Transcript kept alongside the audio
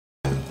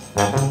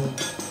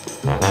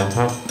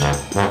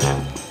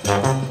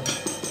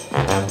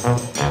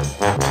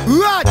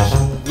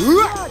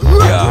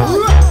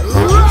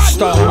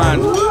Start,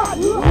 man.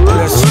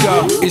 Let's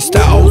go. It's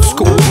that old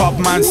school pub,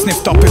 man,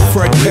 sniffed up in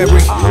Fred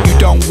Perry. You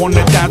don't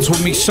wanna dance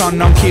with me,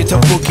 son, I'm here to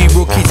boogie.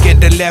 Rookies get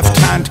the left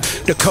hand,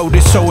 the code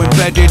is so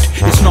embedded.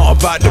 It's not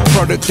about the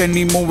product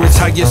anymore, it's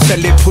how you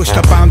sell it. Push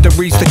the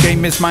boundaries, the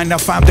game is mine, I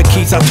found the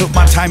keys. I took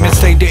my time and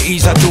stayed at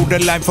ease. I drew the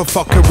line for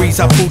fuckeries,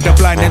 I pulled the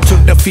blind and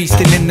took the feast.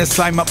 Still in the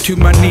slime up to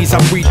my knees,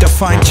 I'm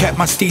redefined. Check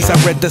my steez, I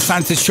read the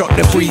signs and shot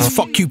the breeze.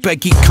 Fuck you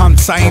beggy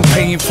cunts, I ain't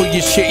paying for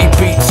your shitty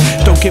beats.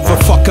 Don't give a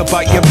fuck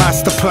about your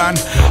master plan.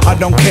 I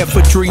don't care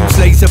for dreams,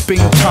 laser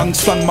beam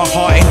tongues. Flung my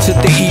heart into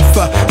the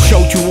ether.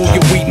 Showed you all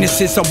your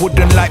weaknesses, I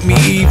wouldn't like me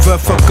either.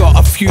 Forgot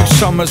a few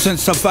summers and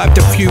survived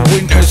a few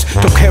winters.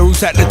 Don't care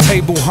who's at the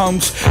table,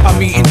 homes.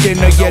 I'm eating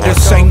dinner, yeah, the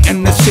saint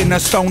and the sinner.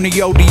 Stony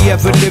oldie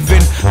ever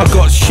living. I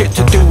got shit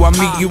to do, I'll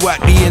meet you at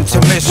the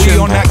intermission. We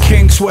on that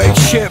KINGSWAVE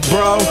shit,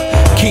 bro.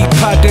 Keep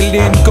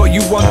paddling, got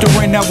you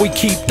wondering how we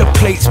keep the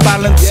plates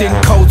balancing.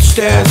 Cold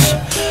stairs,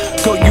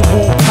 got you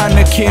all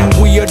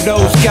panicking. We are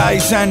those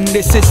guys and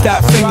this is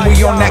that thing.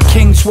 We on that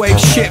KINGSWAVE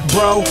shit,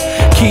 bro.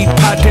 Keep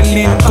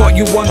paddling, got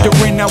you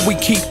wondering how we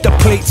keep the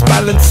plates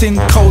balancing.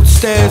 Cold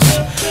stairs,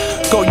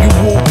 got you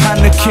all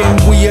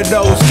panicking. We are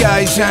those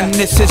guys and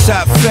this is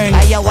that thing.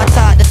 Hey yo, I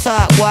talk the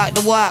talk, walk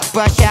the walk,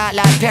 brush out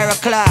like pair of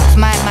clocks.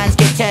 My mans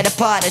get teared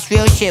apart, that's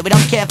real shit, we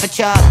don't care for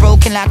charts.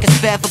 Broken like a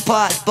spare for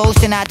parts,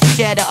 boasting out to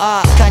share the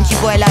art. Country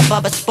boy like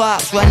Bubba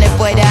Sparks, run that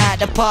boy down at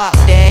the park.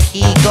 There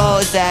he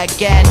goes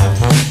again.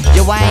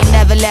 Yo, I ain't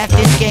never left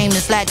this game,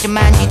 it's like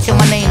Jumanji till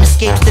my name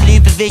escapes the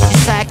loop, a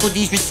vicious cycle.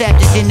 These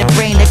receptors in the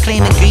brain, they're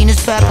claiming green is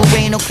purple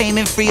rain, or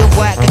claiming free of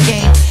work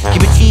again.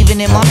 Keep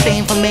achieving in my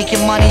fame for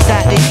making money's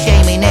like this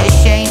shame. Ain't it a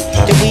shame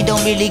that we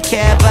don't really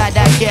care about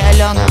that? Get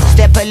along,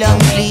 step along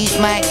please,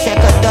 mic check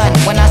or done.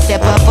 When I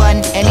step up on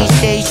any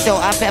stage, so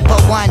I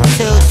pepper 1,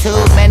 2, 2.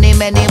 Many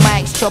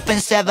mics, chopping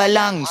several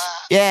lungs.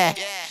 Yeah,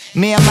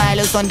 me and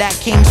Mylo's on that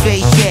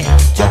KINGSWAVE shit.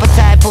 Drop a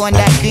typo on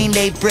that green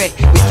lay brick.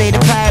 We stay the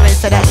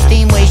pirates of that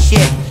steamway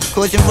shit.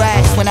 Causing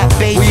riots when I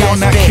bass. We on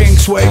that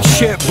KINGSWAVE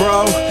shit,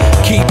 bro.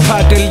 Keep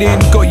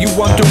paddling, got you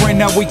wondering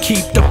how we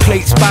keep the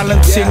plates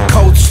balancing.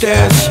 Cold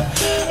stairs,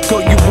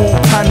 got you all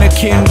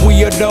panicking.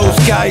 We are those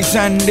guys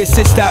and this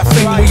is that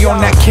thing. We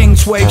on that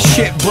KINGSWAVE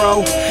shit,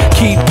 bro.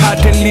 Keep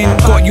paddling,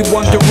 got you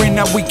wondering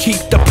how we keep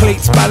the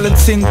plates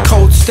balancing.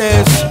 Cold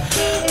stairs,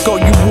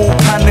 got you all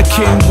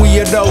panicking. We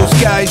are those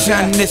guys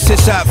and this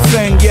is that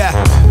thing, yeah.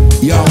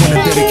 Yo, I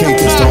wanna dedicate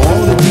this to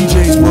all the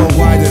DJs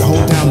worldwide that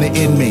hold down the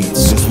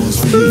inmates. This one's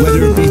for you.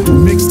 Whether it be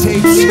through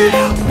mixtapes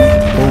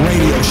or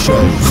radio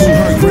shows. Kool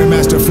Herc,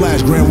 Grandmaster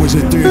Flash, Grand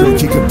Wizard Theater,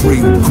 Kid Capri,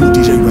 Cool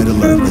DJ Red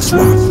Alert. Let's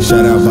rock.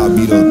 Shout out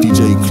Bobito,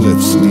 DJ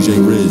Clips, DJ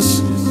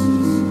Riz,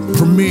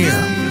 Premier.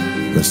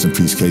 Rest in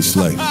peace,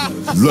 K-Slay.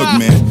 Look,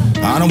 man,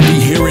 I don't be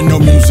hearing no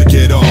music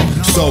at all.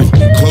 So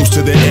close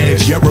to the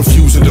edge, yet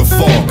refusing to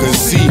fall. Cause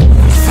see,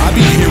 I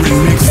be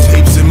hearing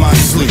mixtapes in my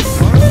sleep.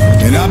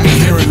 And I be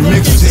hearing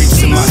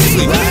mixtapes in my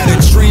sleep. I had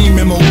a dream,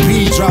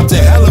 M.O.P. dropped a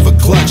hell of a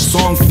clutch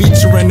song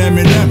featuring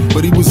Eminem,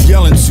 but he was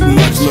yelling too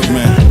much. Look,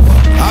 man,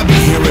 I be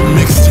hearing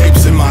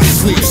mixtapes in my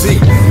sleep. See,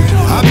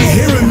 I be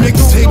hearing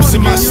mixtapes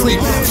in my sleep.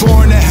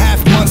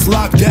 4.5 months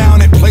locked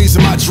down, it plays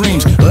in my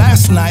dreams.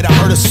 Last night I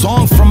heard a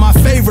song from my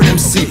favorite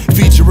MC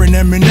featuring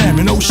Eminem,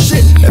 and oh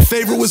shit, that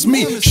favorite was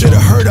me.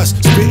 Should've heard us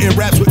spitting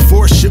raps with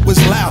force, shit was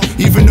loud.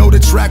 Even though the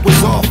track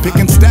was off,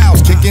 picking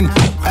styles, kicking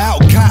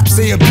out. Cops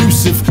say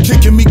abusive,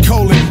 kicking me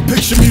colon.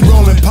 Picture me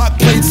rolling, Pop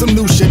played some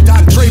new shit,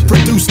 Dr. Dre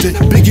produced it.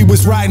 Biggie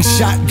was riding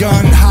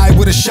shotgun, high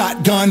with a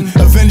shotgun,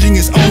 avenging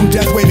his own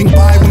death, waving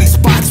by when he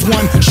spots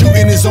one,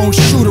 shooting his own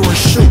shooter and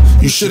shoot.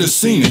 You should've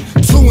seen it.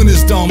 2 in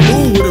his dumb,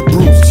 ooh with a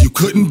bruise. You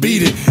couldn't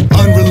beat it.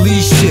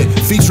 Unreleased shit,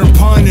 featuring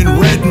Pun and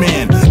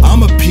Redman.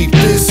 I'ma peep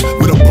this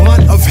with a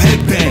blunt of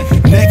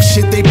headband. Next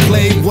shit they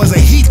played was a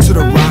Heat to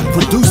the Rock,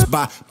 produced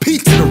by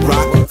Pete to the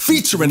Rock,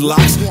 featuring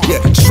Locks. Yeah,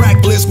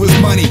 Tracklist was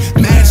money,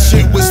 mad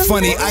shit was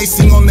funny.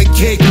 Icing on the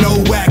cake, no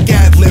whack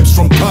ad-libs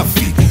from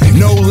Puffy.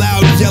 No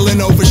loud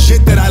yelling over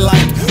shit that I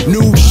like.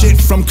 New shit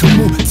from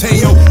Kool,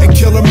 Taiyamo, and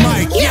Killer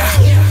Mike. Yeah,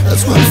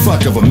 that's one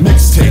fuck of a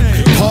mixtape.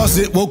 Pause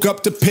it, woke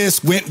up to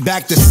piss, went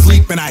back to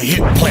sleep, and I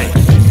hit play.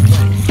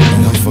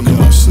 I'm fucking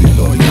off sleep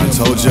though, I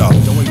told y'all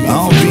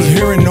I don't be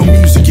hearing no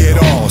music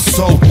at all.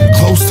 So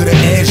close to the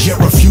edge yet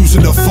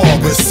refusing to fall.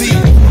 But see,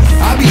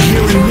 I be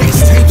hearing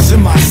mixtapes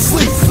in my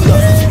sleep.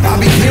 I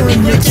be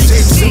hearing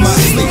mixtapes in my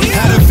sleep.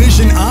 Had a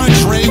vision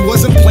Andre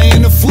wasn't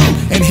playing the flute,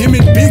 and him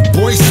and Big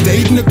Boy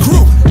stayed in the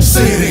crew.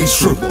 Say it ain't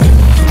true.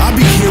 I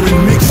be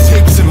hearing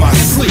mixtapes in my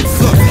sleep.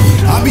 Look,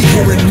 I be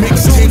hearing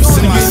mixtapes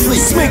in my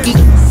sleep. Smicky.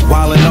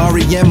 While in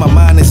REM my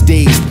mind is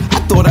dazed, I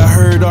thought I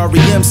heard heard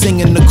R.E.M.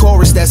 singing the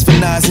chorus, that's for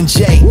Nas and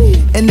Jay.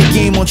 And the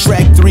game on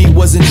track 3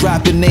 wasn't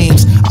dropping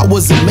names. I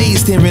was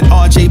amazed hearing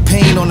R.J.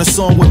 Payne on a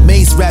song with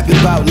Mace rapping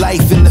about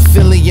life in the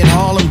Philly and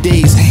Harlem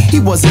days. He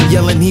wasn't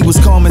yelling, he was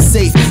calm and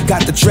safe.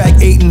 Got the track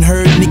 8 and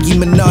heard Nicki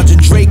Minaj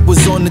and Drake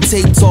was on the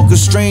tape talking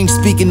strange,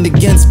 speaking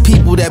against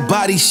people that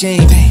body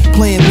shame.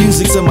 Playing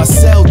music till my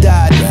cell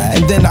died.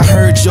 And then I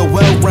heard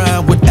Joel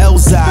rhyme with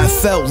Elzai,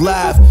 felt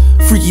live.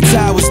 Freaky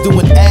Ty was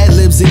doing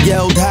ad-libs and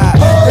yelled high.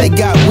 They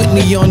got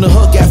Whitney on the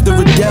hook after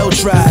Adele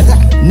tried.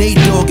 Nate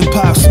Dogg and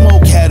Pop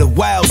Smoke had a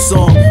wild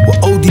song with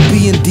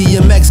ODB and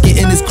DMX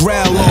getting his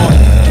growl on.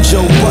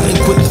 Joe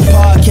Budden quit the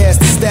podcast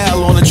to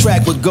style on a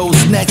track what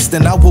goes next,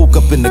 and I woke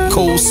up in the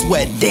cold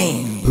sweat.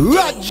 Damn.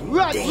 Radj.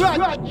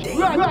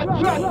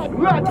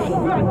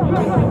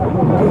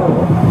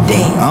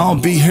 I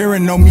don't be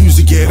hearing no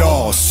music at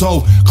all,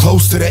 so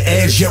close to the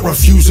edge yet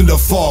refusing to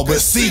fall.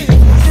 But see,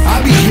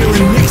 I be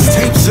hearing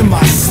mixtapes in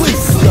my sleep.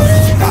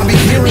 I be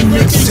hearing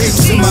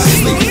mixtapes in my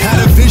sleep.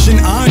 Had a vision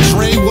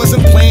Andre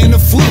wasn't playing the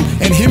flute,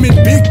 and him and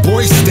Big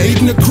Boy stayed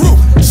in the crew.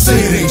 Say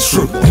it ain't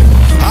true.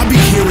 I be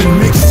hearing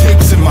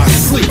mixtapes in my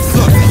sleep.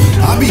 Look,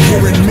 I be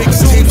hearing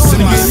mixtapes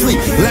in my sleep.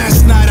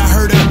 Last night I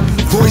heard a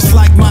voice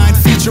like mine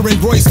featuring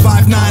Royce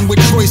 5'9" with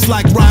choice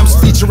like rhymes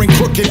featuring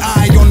Crooked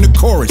Eye on the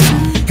chorus.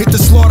 Hit the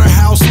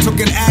slaughterhouse, took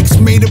an axe,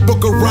 made a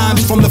book of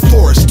rhymes from the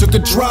forest. Took a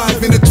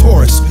drive in a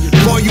Taurus,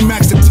 volume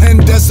max at 10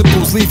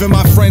 decibels, leaving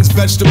my friends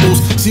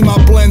vegetables. See my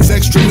blends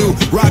extra new,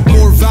 rock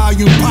more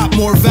volume, pop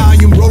more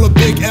volume, roll a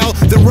big L,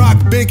 then rock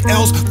big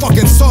L's,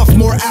 fucking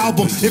sophomore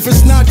album. If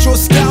it's not your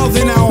style,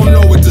 then I don't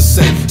know what to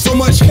say. So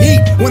much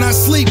heat when I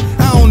sleep,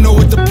 I don't know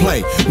what to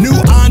play. New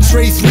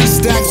Andre 3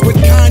 stacks with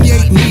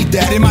Kanye, need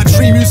that. In my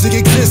dream music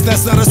exists,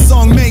 that's not a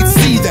song made,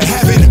 see that.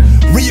 Having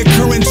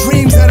reoccurring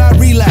dreams that I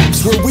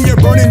relapse, where we are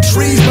burning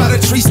trees by the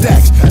tree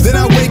stacks. Then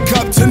I wake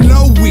up to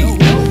no weed,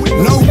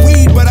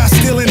 but I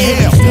still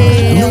inhale.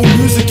 No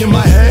music in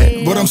my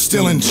head, but I'm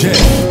still in jail.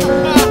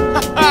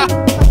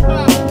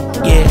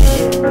 Yeah,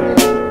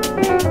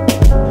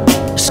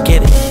 let's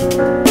get it.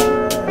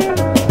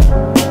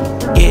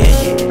 Yeah,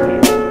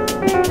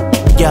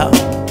 yo,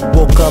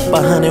 woke up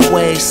 100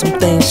 ways, some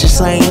things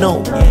just ain't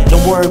new.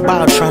 Don't worry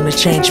about trying to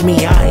change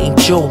me, I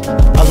ain't you.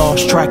 I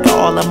lost track of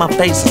all of my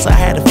faces, I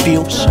had a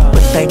few,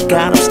 but thank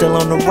God I'm still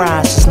on the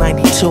rise since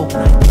 92.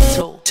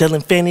 Till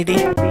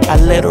infinity, I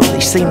literally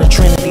seen the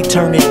Trinity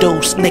turn to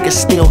deuce. Niggas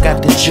still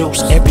got the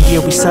juice. Every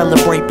year we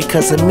celebrate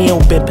because a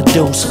meal been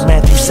produced.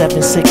 Matthew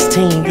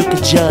 7:16, you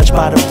can judge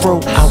by the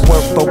fruit. I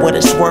work for what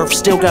it's worth,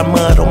 still got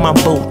mud on my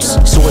boots.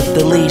 So if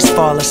the leaves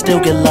fall, I still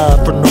get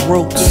love from the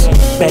roots.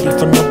 Betty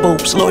from the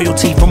boops,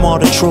 loyalty from all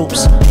the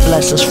troops.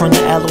 Blessings from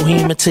the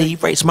Elohim until he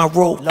raised my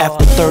rope.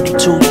 After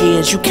 32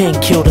 years, you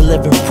can't kill the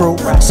living proof.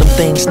 Some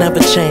things never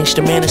change,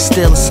 the man is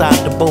still inside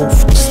the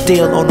booth.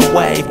 Still on the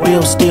wave,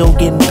 bills still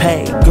getting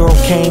paid. Girl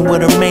came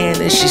with her man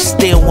and she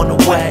still wanna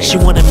wag. She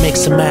wanna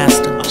mix and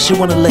master, she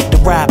wanna lick the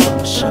rapper.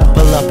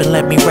 Pull up and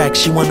let me wreck,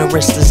 she wanna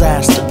risk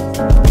disaster.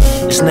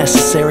 It's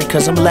necessary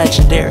cause I'm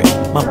legendary.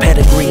 My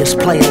pedigree is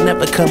player,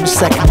 never comes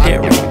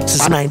secondary.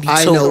 Since 92.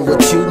 I know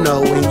what you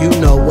know and you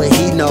know what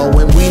he know,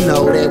 and we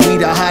know that we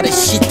the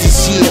hottest shit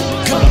this year.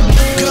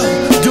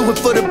 Do it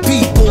for the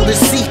people, the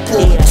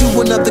sequel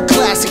to another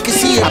classic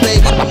is here,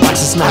 baby.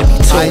 Since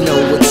 92. I know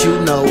what you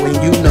know and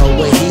you know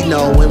what he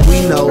know, and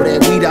we know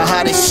that we the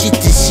hottest shit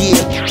this year.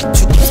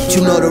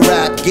 You know the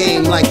rap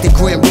game like the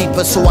Grim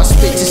Reaper, so I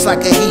spit just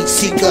like a heat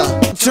seeker.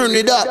 Turn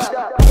it up.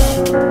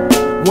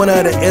 One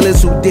of the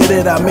illest who did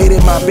it, I made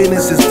it, my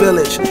business is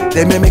village.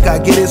 They mimic, I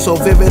get it so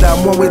vivid,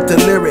 I'm one with the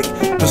lyric.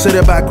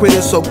 Considered by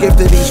critics, so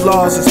gifted, these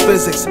laws is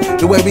physics.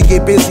 The way we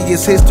get busy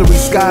is history,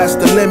 sky's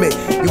the limit.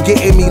 You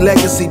getting me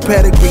legacy,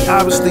 pedigree,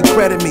 obviously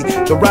credit me.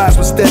 The rise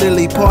was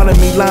steadily, part of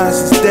me lines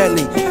is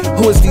deadly.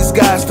 Who is these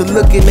guys to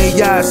look in their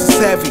eyes is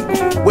heavy.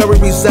 Where we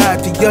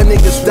reside, the young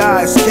niggas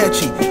die, it's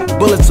sketchy.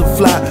 Bullets will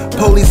fly,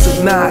 police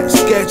are not,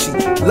 sketchy.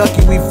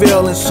 Lucky we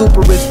feel and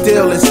super is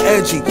still, it's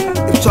edgy.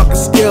 If talking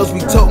skills, we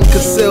toting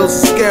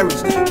conceals,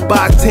 scaries.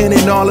 By 10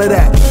 and all of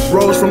that.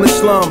 Rose from the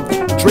slum,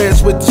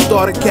 dreads with the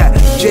starter cat.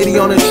 JD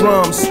on the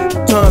drums,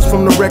 tons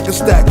from the record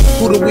stack.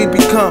 Who do we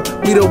become?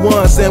 We the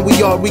ones and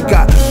we all we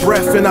got.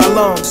 Breath in our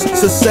lungs,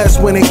 success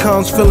when it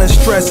comes. Feeling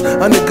stressed,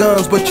 under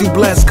guns, but you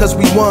blessed cause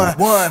we won.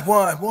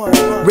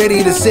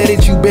 Ready to set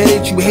it, you bet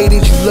it, you hate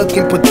it, you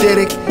looking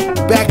pathetic.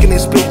 Back in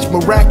this bitch,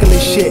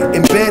 miraculous shit,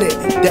 embedded.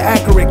 The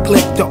accurate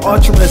click, the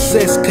ultra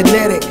assist,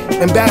 kinetic.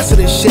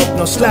 Ambassador shit,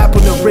 no slap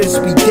on the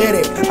wrist, we did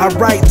it. I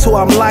write till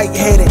I'm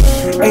lightheaded.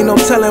 Ain't no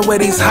telling where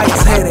these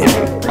heights headed.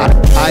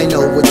 I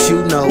know what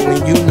you know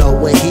and you know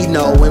what he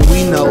know, and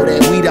we know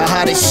that we the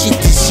hottest shit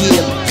this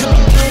year.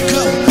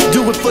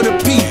 Do it for the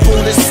people,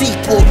 the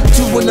sequel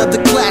to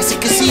another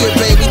classic is here,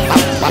 baby.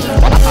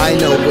 I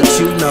know what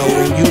you know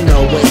and you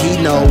know what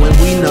he know, and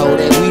we know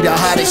that we the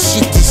hottest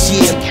shit this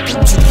year.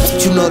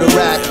 You know the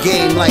rap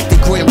game like the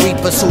Grim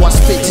Reaper, fever, so I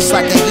spit just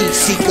like a heat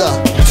seeker.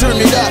 Turn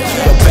it up.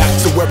 But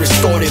back to where it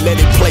started, let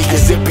it play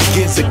as it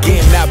begins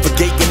again.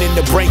 Navigating in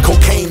the brain,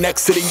 cocaine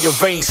exiting your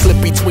veins.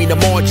 Slip between the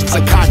margins,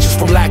 unconscious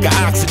from lack of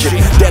oxygen.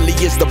 Deadly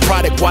is the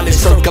product while it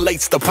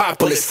circulates the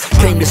populace.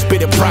 Came to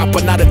spit it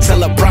proper, not a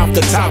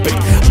teleprompter topic.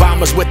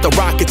 Bombers with the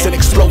rockets and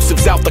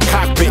explosives out the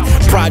cockpit.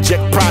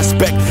 Project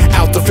prospect,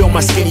 out to fill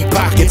my skinny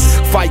pockets.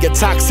 Fire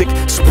toxic,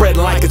 spread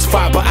like it's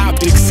fiber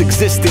optics.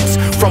 Existence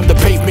from the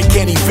pavement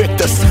can't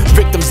evict us.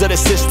 Victims of the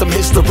system,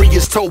 history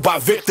is told by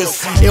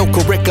victors. Ill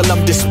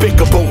curriculum,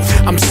 despicable.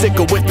 I'm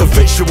sicker with the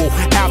visual.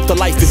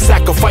 Afterlife is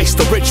sacrifice,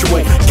 the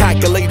ritual.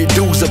 Calculated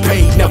dues are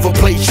paid, never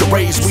played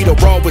charades. We the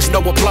rawest, no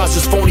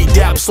applauses, phony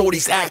daps, all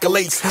these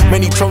accolades.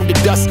 Many turn to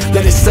dust,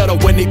 let it settle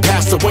when they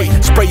pass away.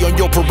 Spray on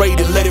your parade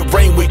and let it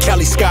rain when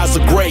Cali skies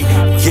are gray.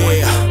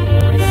 Yeah,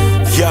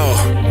 yo,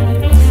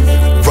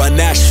 run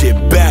that shit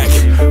back.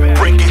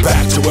 Bring it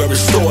back to where it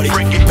started.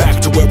 Bring it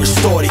back to where it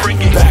started.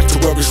 Bring it back to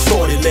where it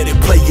started. Let it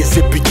play as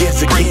it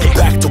begins again.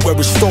 Back to where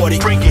it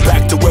started. Bring it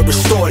back to where it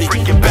started.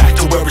 Bring it back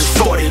to where it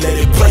started. Let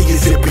it play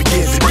as it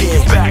begins again. Bring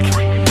it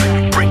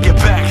back. Bring it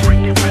back.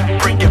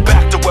 Bring it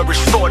back to where it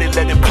started.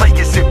 Let it play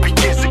as it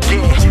begins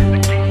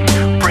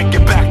again. Bring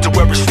it back to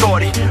where it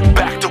started.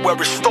 Back to where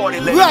it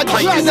started. Let it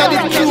play as it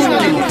begins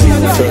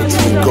again.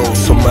 13 goals,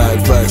 so my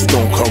advice,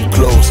 don't come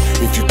close.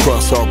 If you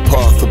cross our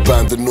path,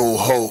 abandon all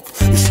hope.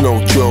 It's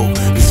no joke,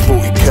 this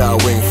 40 cow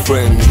ain't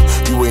friendly.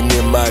 You ain't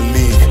in my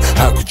league,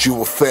 how could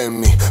you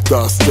offend me?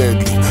 Dark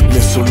deadly,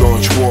 missile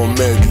launch, war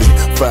medley.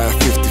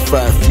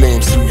 555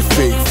 flames through your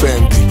fake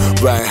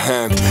Fendi. Right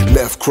hand,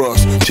 left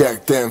cross,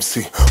 Jack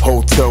Dempsey.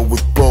 Hotel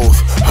with both,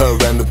 her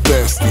and the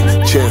bestie.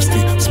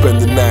 Chesty, spend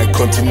the night,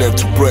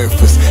 continental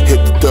breakfast.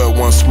 Hit the dirt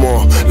once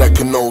more, like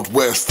an old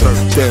western.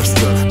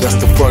 Dexter, that's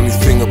the funny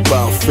thing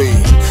about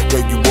fate,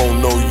 that you won't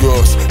know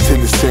yours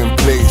till it's in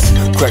place.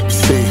 Crack the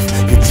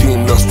safe, your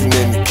team lost in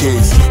any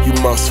case. You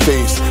must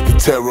face the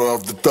terror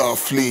of the dark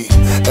fleet.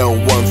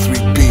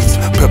 L13 beats,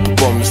 pepper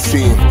bomb the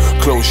scene.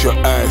 Close your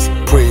eyes,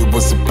 pray it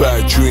was a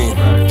bad dream.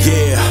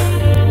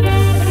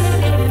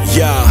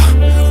 Yeah,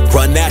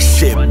 run that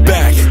shit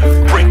back.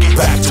 Bring it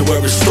back to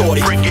where it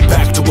started. Bring it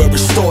back to where it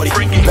started.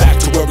 Bring it back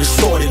to where it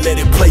started. Let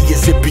it play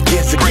as it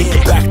begins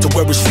again. Back to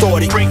where it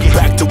started. Bring it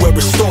back to where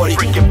it started.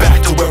 Bring it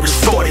back to where it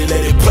started.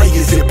 Let it play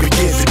as it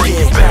begins again. Bring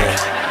it back.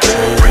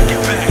 Bring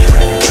it back.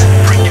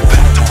 Bring it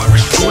back to where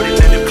it started.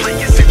 Let it play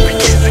as it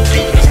begins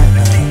again.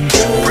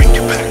 Bring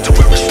it back to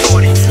where it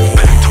started.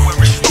 Back to where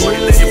it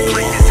started. Let it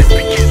play as it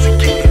begins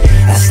again.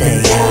 I stay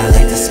high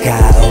like the sky,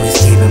 always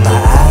keeping my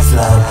eyes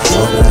low.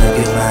 Open up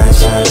your mind,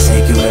 trying to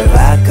take you wherever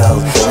I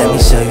go. Let me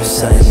show you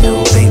something new,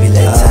 baby,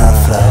 let time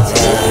flow.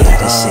 I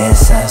gotta share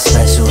something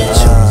special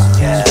with you.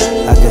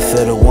 I can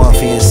feel the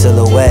warmth in your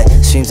silhouette.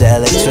 Streams of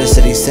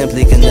electricity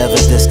simply can never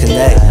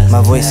disconnect.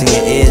 My voice in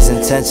your ears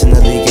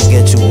intentionally can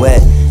get you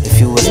wet. If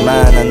you was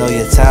mine, I know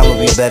your time would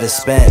be better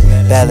spent.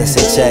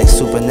 Balancing checks,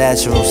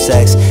 supernatural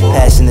sex,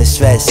 passionate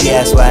stretch. She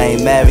asked why I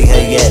ain't married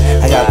her yet.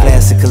 I got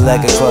plans to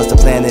collect across the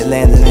planet,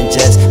 landing in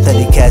jets.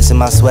 Plenty cash in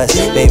my sweats,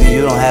 baby,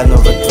 you don't have no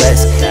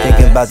regrets.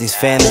 Thinking about these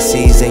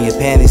fantasies and your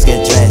panties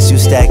get drenched. You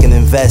stack and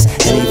invest,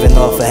 and even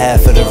offer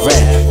half of the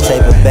rent.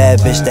 Type of bad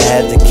bitch to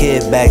have the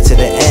kid back to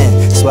the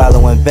end.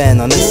 Swallowing Ben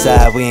on this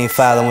side, we ain't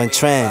following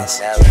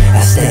trends.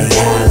 I stay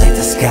high like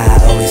the sky,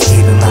 always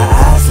keeping my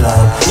eyes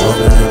low.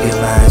 Open up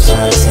your mind,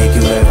 trying to take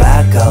you wherever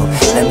I go.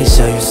 Let me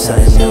show you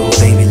something new,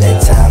 baby,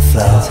 let time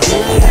flow.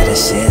 I gotta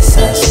share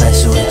something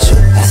special with you.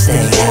 I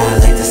stay high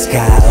like the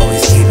sky,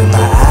 always keeping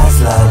my eyes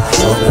low.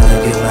 Open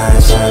up your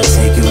mind, trying to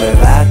take you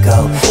wherever I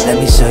go.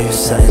 Let me show you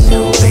something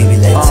new, baby,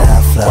 let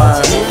time flow.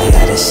 I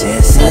gotta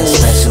share something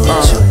special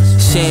with you.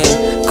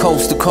 Share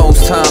coast to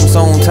coast, time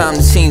zone, time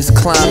to change the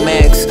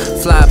climax.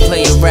 Fly,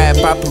 play a rap,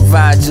 I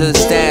provide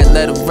just that.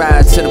 Let her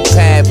ride to the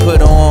pad,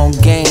 put her on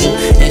game,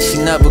 and she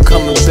never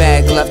coming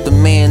back. Left the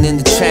man in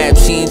the trap,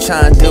 she ain't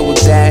trying to deal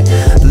with that.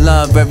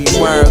 Love every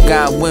word,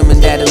 got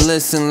women that'll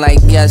listen like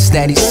yes,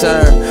 daddy,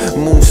 sir.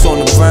 Moose on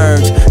the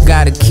verge,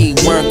 gotta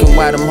keep working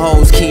while them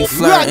hoes keep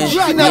flirting.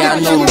 Yeah, I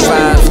know the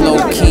vibes, low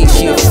key,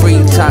 she a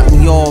freak. Top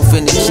me off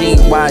in the Jeep,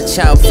 watch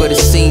out for the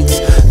seats.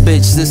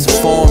 Bitch, this is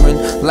foreign,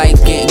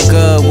 life getting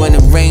good when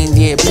it rained,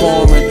 yeah,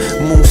 pouring.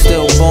 Moon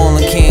still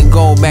ballin', can't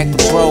go back to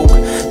broke.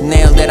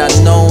 Now that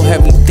I know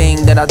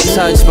everything that I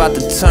touch about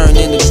to turn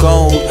into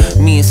gold.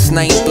 Me and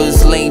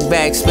snipers laid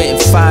back,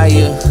 spitting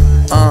fire.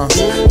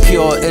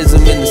 Pure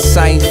ism in the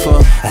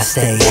cipher. I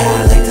stay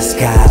high like the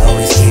sky,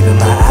 always keeping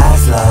my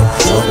eyes low.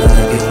 Open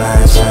up your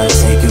mind, trying to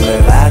take you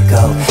wherever I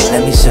go.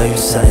 Let me show you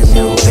something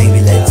new,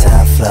 baby, let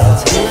time flow.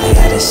 I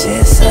gotta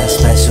share something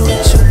special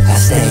with you. I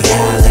stay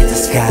high like the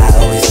sky,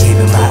 always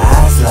keeping my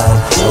eyes low.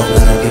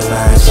 Open up your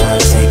mind,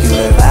 trying to take you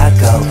wherever I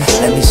go.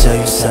 Let me show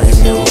you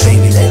something new,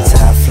 baby, let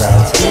time flow.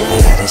 I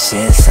gotta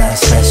share something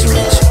special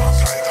with you.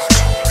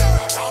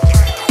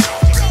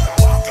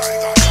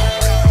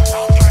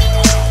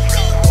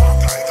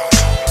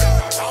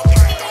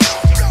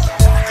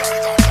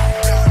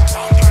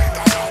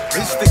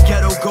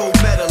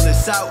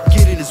 Out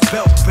getting his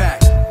belt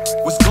back.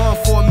 Was gone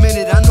for a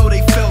minute, I know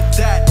they felt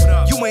that.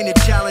 You ain't a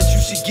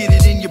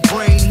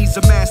He's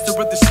a master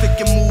of the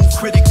stick and move,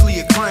 critically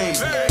acclaimed.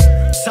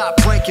 Top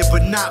ranking,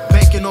 but not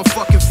banking on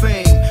fucking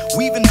fame.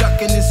 Weaving,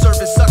 ducking, and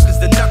serving suckers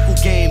the knuckle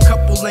game.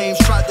 Couple lames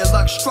tried their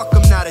luck, struck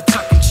them, now they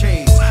tucking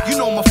chains. You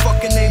know my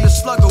fucking name is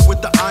Slugger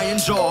with the iron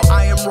jaw.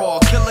 I am raw,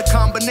 killer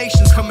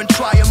combinations, come and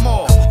try them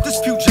all.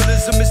 This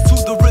pugilism is to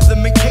the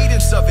rhythm and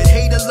cadence of it.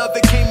 Hate or love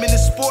it, came in the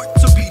sport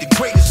to be the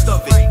greatest of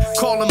it.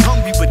 Call him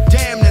hungry, but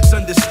damn, that's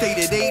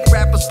understated. 8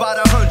 rappers by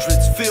the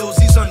hundreds, feels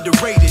he's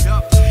underrated.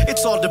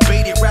 It's all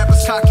debated,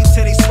 rappers cocky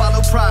till they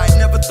swallow pride.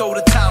 Never throw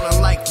the towel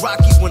in like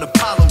Rocky when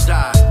Apollo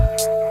died.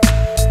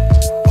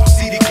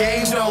 See, the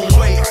game don't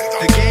wait,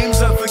 the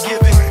game's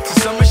unforgiving. To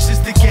some it's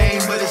just a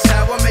game, but it's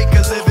how I make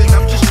a living.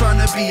 I'm just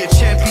trying to be a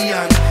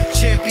champion,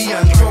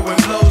 champion, throwing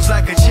blows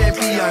like a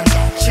champion,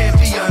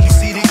 champion.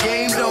 See, the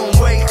game don't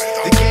wait,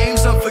 the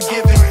game's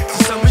unforgiving. To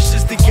some it's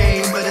just a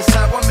game, but it's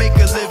how I make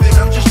a living.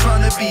 I'm just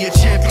trying to be a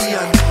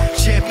champion,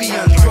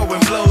 champion,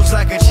 throwing blows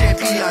like a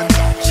champion,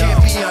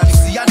 champion.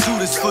 See, I do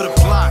this for the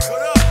block,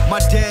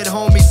 my dead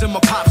homies and my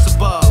pops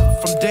above.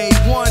 From day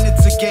one,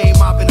 it's a game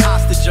I've been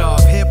hostage of.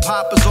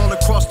 Hip-hoppers all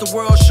across the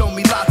world show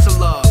me lots of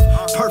love.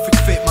 Perfect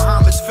fit,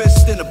 Muhammad's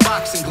fist in a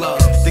boxing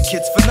glove. The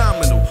kid's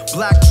phenomenal,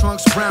 black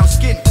trunks, brown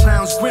skin.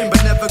 Clowns grin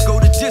but never go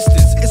the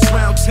distance. It's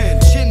round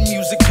 10, chin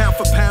music, pound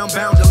for pound,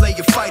 bound to lay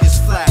your fighters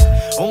flat.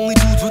 Only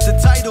dudes with the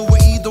title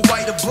were either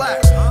white or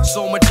black.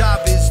 So my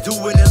job is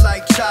doing it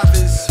like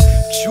Chavez.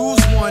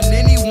 Choose one,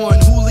 anyone,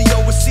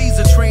 Julio or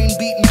Caesar. Train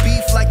beating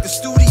beef like the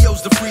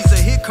studio's the freezer.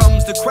 Here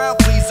comes the crowd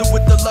pleaser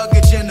with the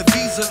luggage and the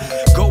visa.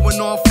 Going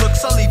off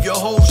looks, I'll leave your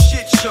whole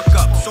shit shook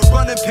up. So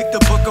run and pick the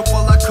book up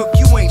while I cook.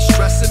 You ain't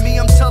stressing me,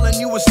 I'm telling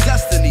you it's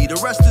destiny. The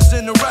rest is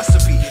in the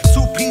recipe.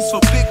 2-piece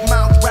for big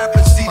mouth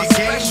rappers. See, the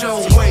game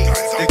don't wait,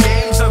 the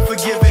game's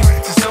unforgiving.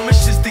 To some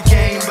it's just a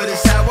game, but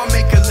it's how I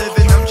make a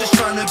living. I'm just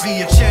trying to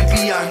be a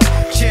champion,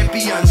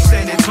 champion,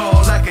 standing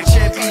tall like a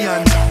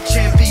champion,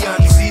 champion.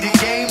 See, the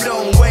game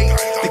don't wait,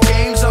 the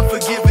game's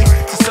unforgiving.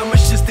 To some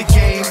it's just a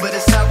game, but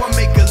it's how I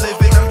make a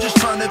living. I'm just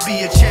trying to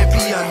be a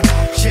champion,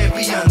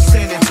 champion,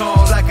 standing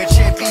tall like a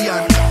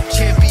champion,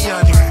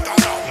 champion.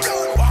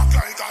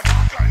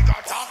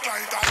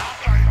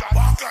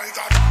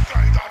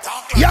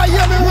 Yeah,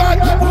 yeah, me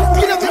Radj.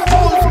 Get up your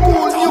old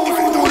school, new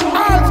school,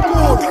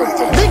 old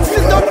school. Mix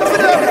it up for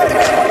them.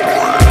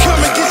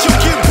 Come and get your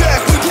get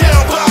back, we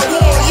down by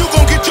war. You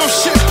gon' get your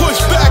shit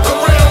pushed back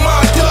around my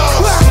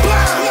dogs.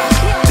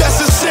 That's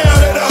the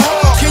sound of the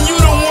hawk, and you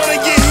don't wanna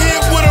get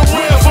hit with a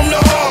ram from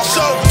the hawk.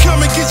 So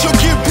come and get your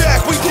get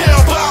back, we down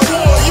by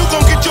war. You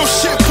gon' get your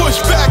shit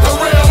pushed back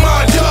around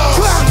my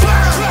dogs.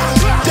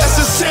 That's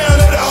the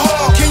sound of the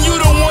hawk, and you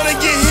don't wanna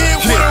get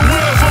hit with a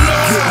ram from the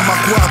hawk. My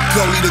guap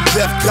gully, the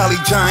death gully,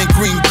 giant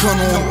green gun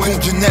on. Cool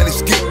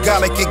genetics, get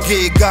garlic,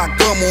 get got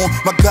gum on.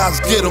 My guys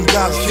get them,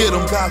 guys get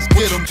them, guys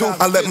get them.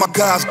 I let my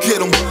guys get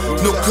them,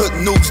 no good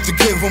news to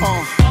give them.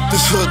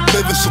 This hood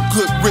living so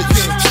good, rich,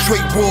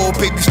 straight wall,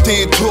 baby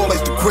stand tall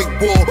like the Great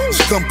Wall.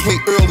 Scum play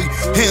early,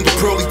 handle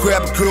pearly,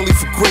 grab a girly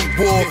for Great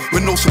Wall.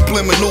 With no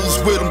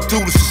subliminals with them,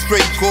 do this a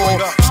straight call.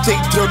 Stay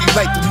dirty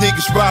like the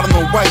niggas riding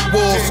on white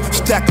walls.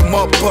 Stack them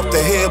up the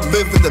head,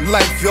 living the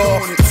life, y'all.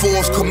 The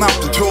fours come out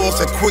the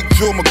drawers, that quick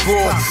Joe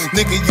McGraw.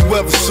 Nigga you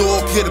ever saw,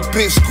 get a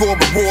big score,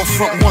 but raw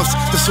front once.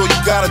 That's all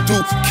you gotta do,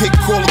 kick,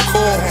 call a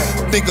call.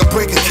 Nigga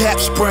break a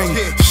cap spring,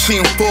 see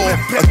him fall.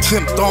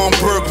 Attempt on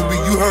burglary,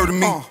 you heard of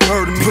me,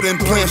 heard of me. Put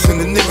implants in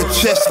the nigga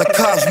chest like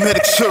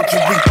cosmetic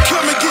surgery.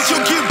 Come and get your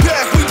get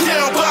back, we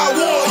down by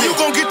war. You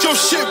gon' get your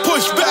shit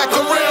pushed back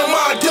around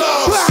my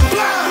dogs.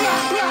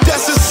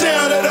 That's the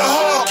sound of the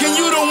hawk, and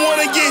you don't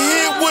wanna get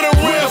hit with a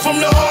ram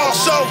from the hawk.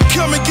 So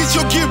come and get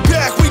your get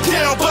back, we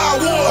down by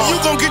war. You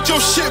gon' get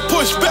your shit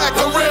pushed back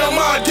around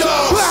my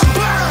dogs.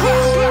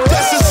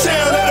 That's the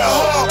sound of the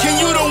hawk, and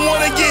you don't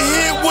wanna get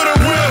hit with a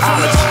ram from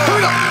the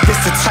hawk.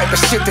 This the type of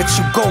shit that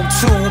you go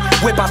to,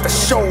 whip out the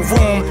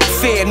showroom.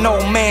 Fear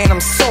no man, I'm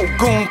so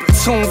goon.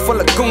 Platoon full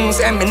of goons,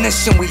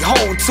 ammunition we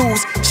hold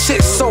tools.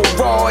 Shit so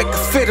raw, it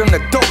could fit on a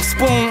dope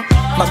spoon.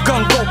 My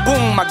gun go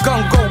boom, my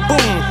gun go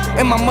boom.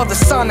 In my mother's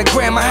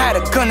sonogram, I had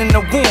a gun in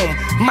the womb.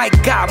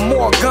 Mike got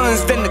more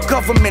guns than the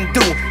government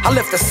do. I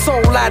lift the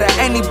soul out of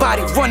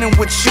anybody running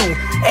with you.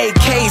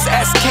 AKs,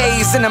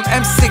 SKs, and them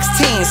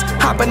M16s.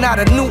 Hopping out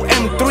of new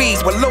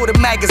M3s with loaded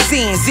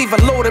magazines.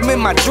 Even load them in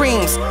my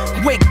dreams.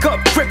 Wake up,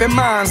 gripping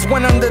mines.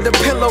 One under the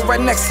pillow,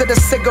 right next to the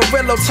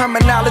cigarillo.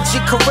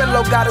 Termanology,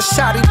 Carrillo. Got a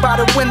shotty by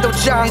the window.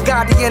 John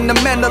Gotti in the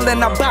mental,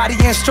 and our body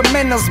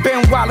instrumentals.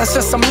 Been wildin'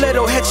 since I'm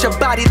little. Hit your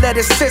body, let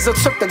it sizzle.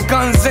 Took the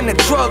guns and the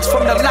drugs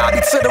from the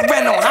lobby to the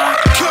rental, huh?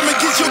 Come and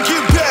get your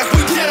get back, we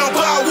down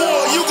by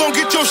war. You gon'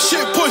 get your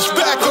shit pushed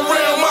back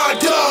around my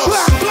dogs.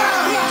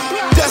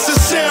 That's the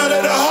sound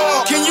of the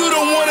hawk, and you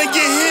don't wanna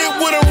get hit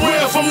with a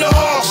ram from the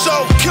hawk. So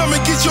come and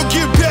get your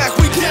get back,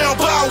 we down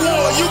by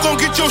war. You gon'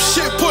 get your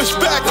shit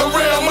pushed back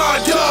around my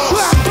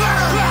dogs.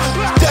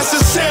 That's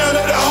the sound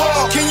of the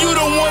hawk, and you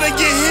don't wanna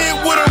get hit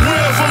with a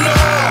ram from the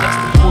hawk.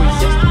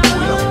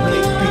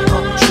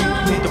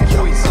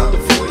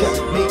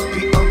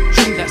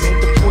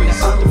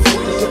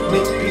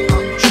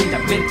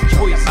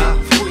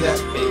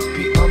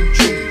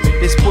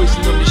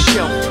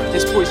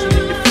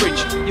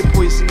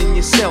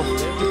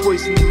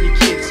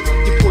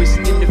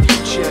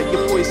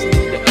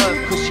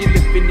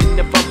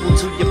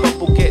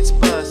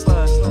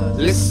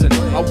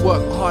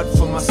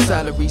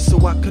 salary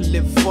so I can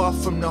live far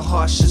from the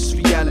harshest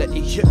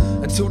reality.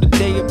 Until the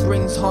day it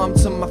brings harm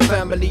to my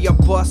family, I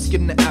bask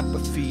in the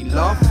apathy,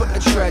 laugh at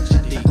a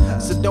tragedy.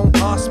 So don't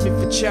ask me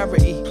for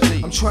charity.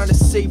 I'm trying to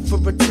save for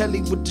a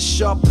telly with the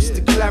sharpest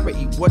of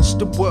clarity. Watch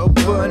the world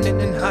burning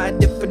in high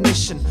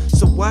definition.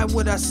 So why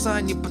would I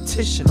sign your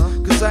petition?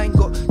 Cause I ain't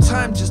got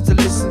time just to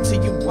listen to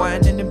you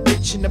whining and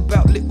bitching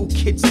about little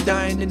kids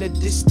dying in a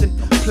distant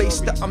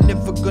place that I'm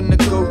never gonna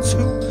go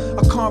to.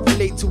 I can't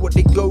relate to what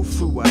they go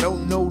through. I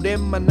don't know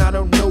them and I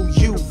don't know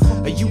you.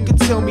 And you can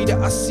tell me that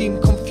I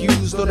seem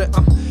confused or that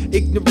I'm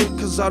ignorant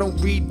cause I don't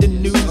read the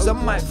news. I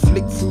might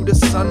flick through the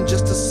sun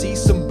just to see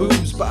some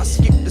boobs, but I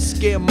skip the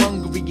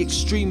scaremongery,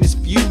 extremist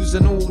views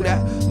and all that.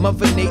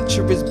 Mother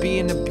nature is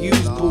being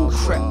abused,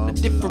 bullcrap.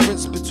 The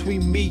difference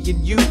between me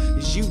and you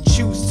is you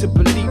choose to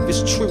believe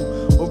it's true,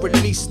 or at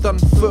least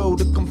unfurl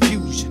the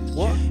confusion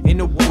in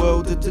a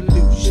world of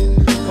delusion.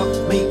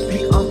 But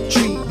maybe I'm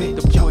dreaming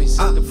the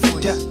poison,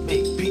 that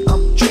maybe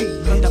I'm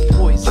dreaming the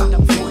poison,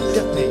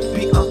 that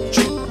maybe I'm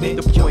dreaming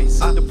the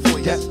poison,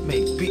 that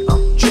maybe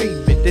I'm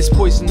dreaming. There's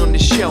poison on the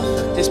shelf,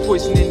 there's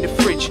poison in the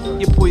fridge.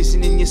 You're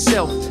poisoning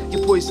yourself,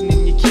 you're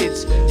poisoning your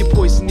kids, you're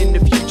poisoning the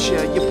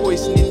future, you're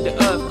poisoning the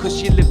earth.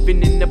 Cause you're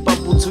living in a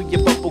bubble till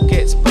your bubble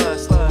gets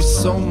burst. With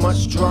so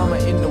much drama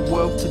in the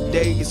world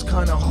today, it's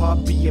kinda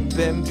hard being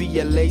Ben,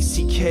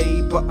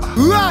 B-L-A-C-K. But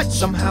I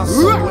somehow,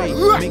 someway,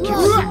 make it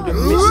through the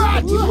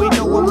mist. You ain't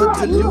know I'm a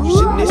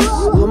delusionist.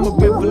 I'm a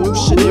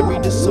revolutionary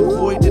that's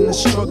avoiding the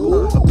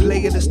struggle, a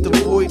player that's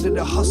devoid of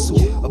the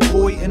hustle, a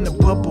boy in a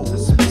bubble,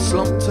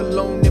 slumped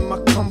alone in my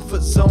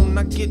comfort zone.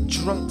 I get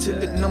drunk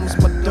till it numbs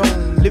my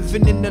dome.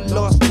 Living in the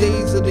last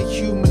days of the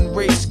human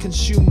race,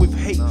 consumed with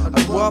hate.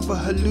 I'd rather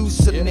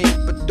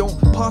hallucinate, but don't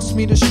pass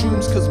me the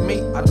shrooms, cause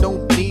mate, I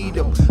don't need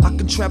them. I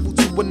can travel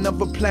to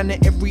another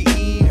planet every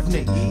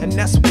evening, and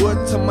that's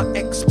word to my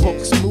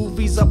Xbox.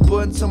 Movies I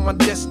burn to my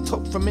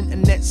desktop from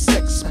internet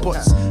sex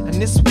spots, and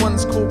this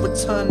one's called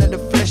Return of the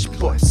Flesh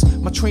Bots.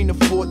 My train of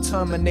thought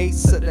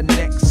terminates at the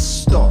next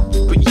stop.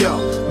 But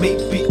yo,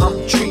 maybe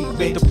I'm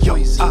dreaming. Yo,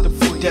 I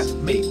think that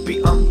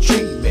maybe I'm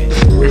dreaming.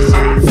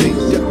 I think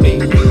that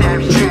maybe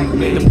I'm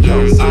dreaming. Yo,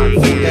 I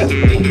think that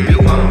maybe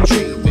I'm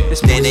dreaming.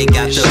 Nene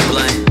got the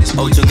blunt,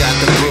 Ocho got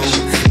the brew.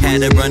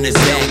 Had to run his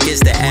back, it's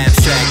the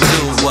abstract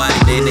too. What?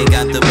 Nene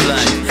got the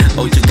blunt,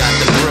 Ocho got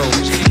the brew.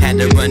 Had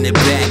to run it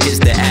back, it's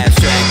the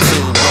abstract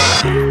too.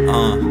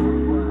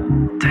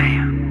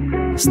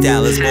 Damn.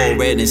 Style is more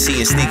red than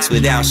seeing sneaks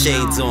without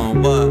shades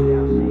on.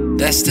 What?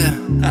 That's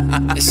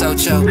it's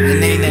Ocho and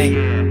Nene.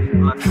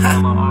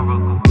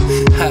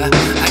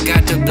 I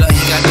got the blunt,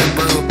 he got the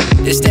brew.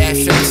 It's the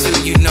abstract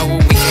too, you know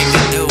what we came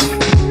to do.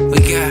 We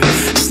got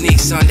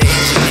sneaks on the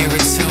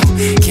engineering too.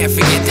 Can't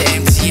forget the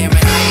MTM and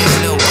highest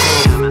little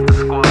crew.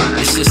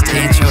 It's just the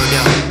intro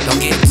though. Don't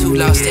get too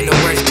lost in the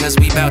words cause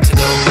we about to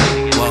go.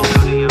 Whoa.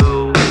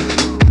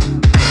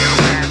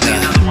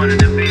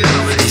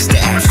 It's the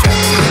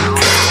abstract too.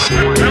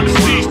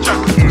 MCs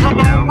just come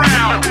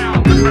around.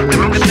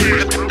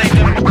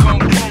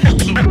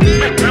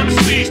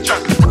 MCs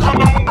just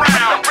come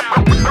around.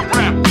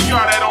 Rap, we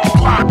got that on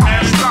lock,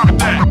 man. Stop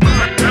that.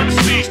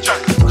 MCs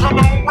just come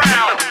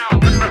around.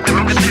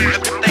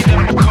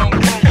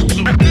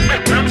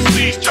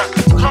 MCs just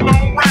come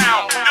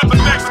around. If the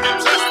next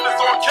contestant is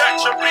on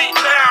catch a beat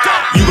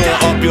now. You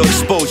gon' up your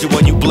exposure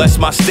when you bless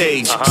my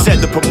stage. Said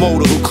the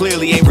promoter who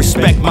clearly ain't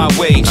respect my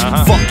wage.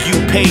 Fuck you,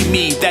 pay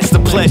me, that's the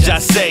pledge I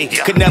say.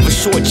 Could never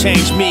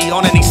shortchange me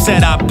on any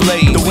set I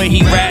blaze. The way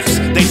he raps,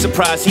 they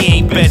surprised he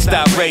ain't best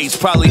I raised.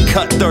 Probably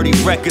cut 30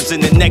 records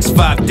in the next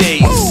 5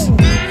 days.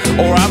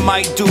 Or I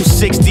might do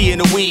 60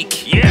 in a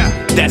week. Yeah,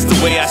 that's the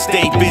way I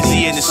stay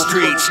busy in the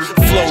streets.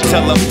 Flow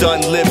till I'm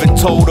done living,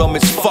 told them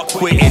it's fuck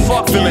quitting.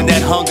 Feeling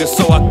that hunger,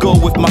 so I go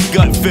with my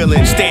gut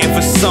feeling. Stand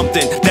for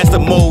something, that's the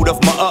mode of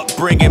my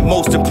upbringing.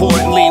 Most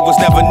importantly, was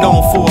never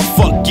known for a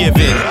fuck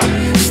giving.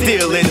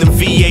 Still in the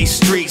VA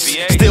streets,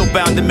 still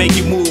bound to make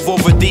you move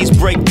over these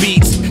break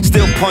beats.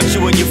 Still punch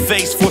you in your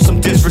face for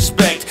some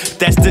disrespect.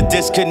 That's the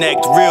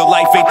disconnect, real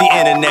life ain't the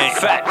internet.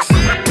 Facts.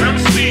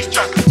 MCs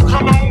just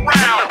come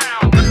around.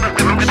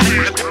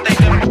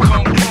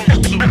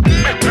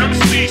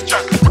 MCs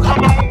just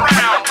come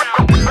around.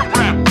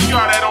 Rap, we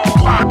got that on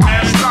lock,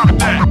 man. Stop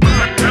that.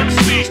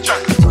 MCs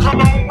just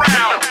come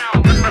around.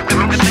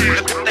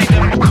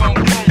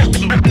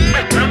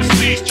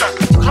 MCs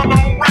just come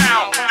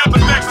around. If the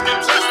next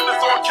contestant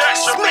is on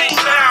catch a beat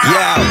now.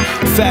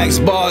 Yeah, facts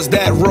bars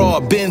that raw,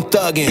 been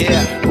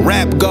thuggin'.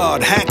 Rap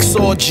guard,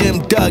 hacksaw Jim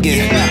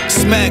Duggan.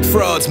 Smack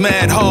frauds,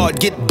 mad hard,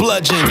 get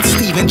bludgeoned.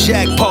 Steven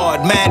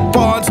Jackpot, mad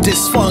Barnes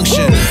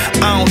dysfunction.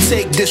 I don't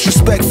take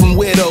disrespect from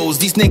widows.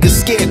 These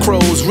niggas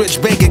scarecrows,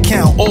 rich bank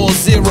account, all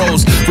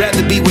zeros.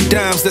 Rather be with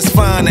dimes, that's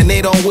fine, and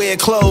they don't wear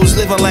clothes.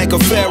 Living like a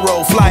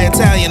pharaoh, fly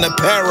Italian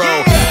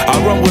apparel.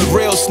 I run with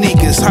real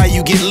sneakers, how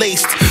you get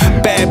laced.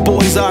 Bad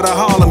boys out of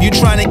Harlem, you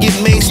trying to get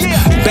maced.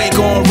 Bank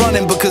on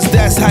running because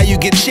that's how you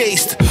get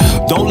chased.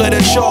 Don't let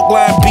a chalk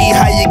line be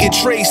how you get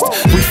traced.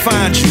 We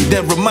find you,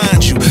 then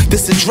remind you,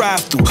 this a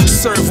drive-through.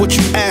 Serve what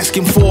you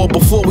asking for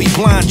before we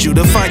blind you.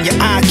 To find your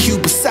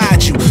IQ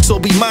beside you, so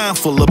be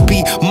mindful or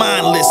be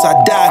mindless. I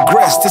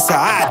digress, this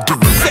how I do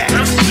that.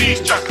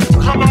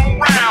 Come on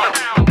round.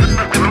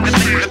 Come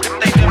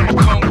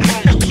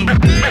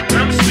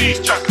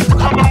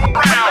on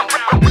round.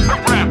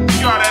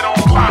 You got that on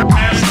lock,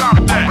 man. Stop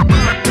that.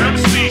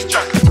 MCs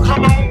just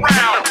come on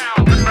round.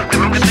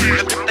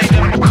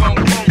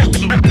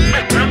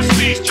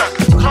 MCs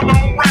just come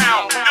on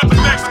round. You're the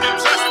next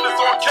contestant that's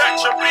gonna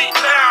catch a beat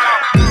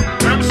now.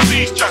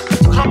 MCs just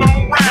come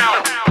on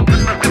round.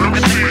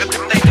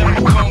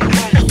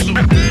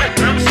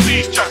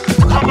 MCs just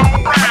come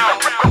on round.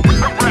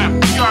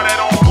 You got that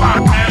on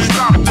lock, man.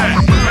 Stop that.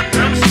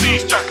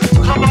 MCs just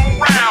come on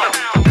round.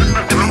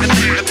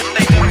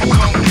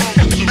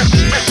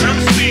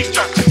 MCs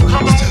just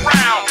come on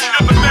round.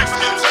 You're the next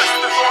contestant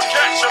that's gonna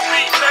catch a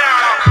beat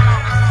now.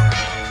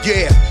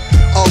 Yeah,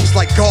 arms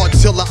like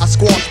Godzilla, I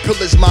squash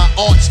pillars, my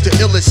arts the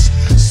illest.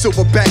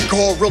 Silverback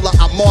gorilla,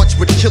 I march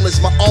with killers,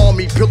 my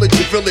army pillage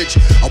your village.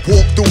 I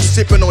walk through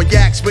sipping on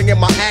yak, swinging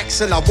my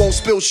axe and I won't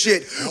spill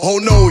shit. Oh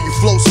no, you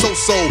flow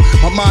so-so.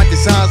 My mind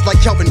designs like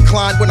Calvin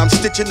Klein when I'm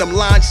stitching them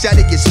lines,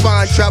 shatter your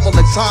spine, travel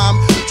in time.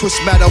 Twist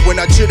matter when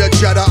I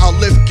chitter-chatter, I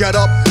lift, get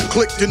up,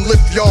 clicked and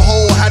lift your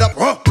whole head up.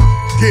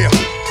 Yeah,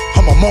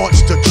 I'm a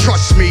monster,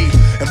 trust me.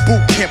 In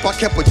boot camp I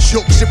kept a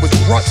jokes, it was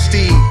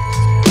rusty.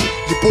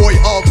 Your boy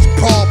Ug's the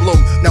problem.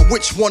 Now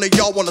which one of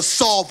y'all wanna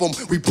solve them?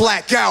 We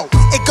black out.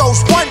 It goes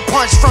one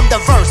punch from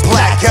the verse,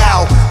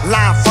 blackout.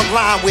 Line for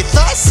line with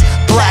us,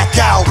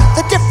 blackout.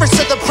 The difference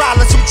of the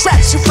problem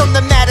subtracts you from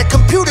the matter.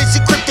 Computers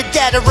encrypted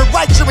data,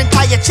 rewrite your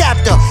entire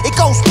chapter. It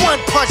goes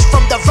one punch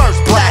from the verse,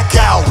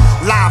 blackout.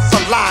 Line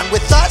for line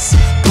with us,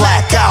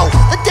 blackout.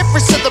 The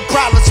difference of the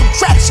problem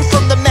subtracts you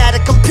from the matter.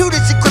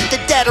 Computers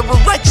encrypted data,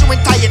 rewrite your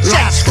entire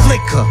Lights chapter.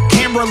 flicker,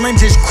 camera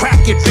lenses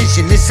crack your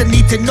vision. It's a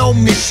need to know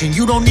mission.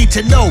 You don't need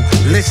to know.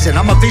 Listen,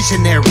 I'm a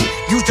visionary.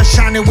 Used to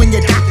shine it when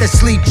your doctor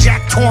sleep.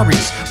 Jack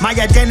Torrance. My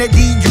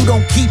identity, you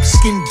don't keep.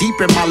 Skin deep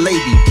in my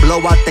lady. Blow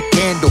out the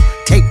candle.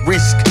 Take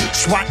risk.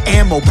 SWAT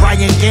ammo.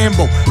 Brian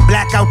Gamble.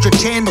 Black out your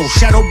channel.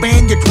 Shadow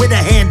ban your Twitter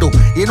handle.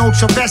 You know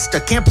Sylvester.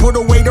 Can't put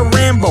away the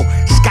Rambo.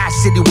 Sky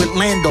City with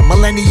Lando.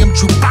 Millennium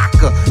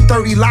Chewbacca.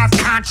 30 live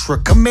Contra.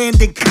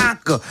 Command and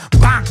Conquer.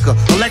 Bonker.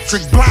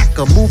 Electric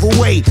blocker. Move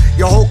away.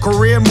 Your whole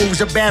career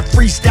moves a bad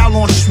freestyle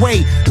on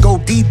sway. Go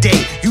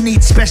D-Day. You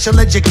need special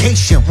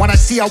education. When I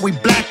see how we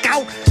black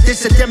out,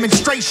 this a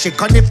demonstration.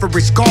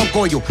 Carnivorous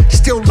gargoyle.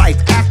 Still life.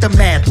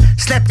 Aftermath.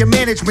 Slap your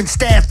management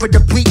staff for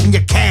depleting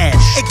your cash.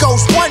 It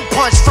goes one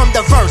punch from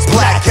the verse,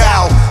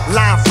 blackout.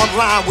 Line for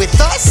line with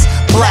us,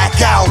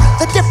 blackout.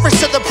 The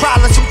difference of the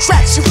problem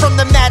subtracts you from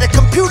the matter.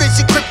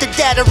 Computers encrypted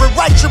data,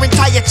 rewrite your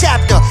entire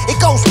chapter. It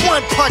goes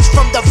one punch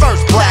from the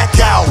verse,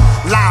 blackout.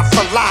 Line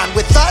for line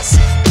with us,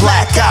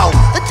 blackout.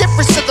 The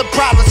difference of the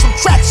problem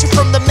subtracts you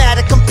from the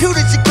matter.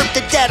 Computers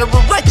encrypted data,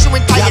 rewrite your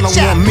entire Y'all don't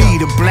chapter. want me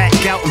to black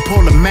out and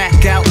pull a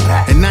Mac out.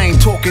 And I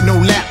ain't talking no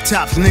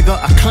laptops, nigga.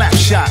 I clap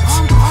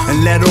shots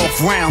and let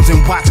off rounds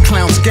and watch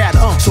clowns scatter.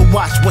 So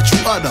watch what you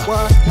utter,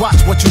 watch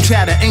what you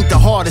chatter. Ain't the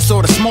hardest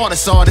or the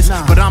smartest artist,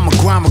 but I'm a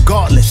grind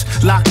regardless.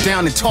 Lock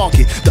down and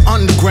target the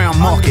underground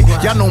market.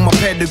 Y'all know my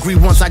pedigree.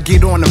 Once I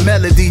get on the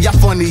melody, y'all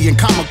funny and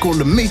comical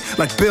to me,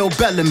 like Bill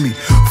Bellamy.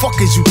 Fuck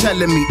is you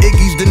telling me?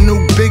 Iggy's the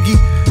new Biggie?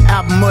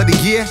 Album of the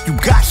year? You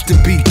got to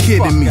be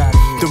kidding me.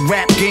 The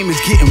rap game is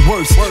getting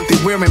worse.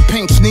 They wearing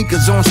pink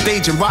sneakers on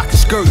stage and rocking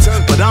skirts,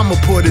 but I'ma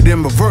put it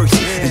in reverse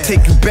and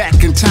take you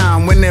back in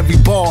time when every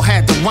ball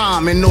had to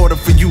rhyme in order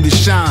for you to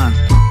shine.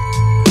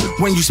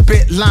 When you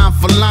spit line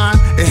for line,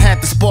 it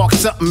had to spark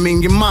something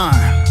in your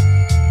mind.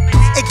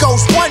 It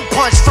goes one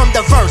punch from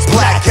the verse,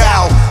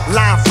 blackout.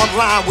 Line for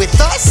line with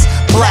us,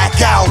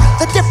 blackout.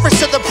 The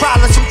difference of the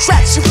problem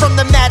subtracts you from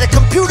the matter.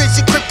 Computers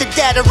encrypted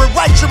data,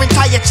 rewrite your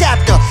entire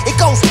chapter. It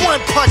goes one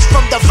punch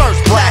from the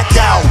verse,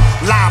 blackout.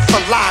 Line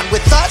for line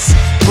with us,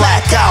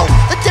 blackout.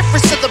 The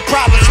difference of the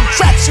problem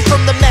subtracts you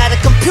from the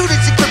matter. Computers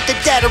encrypted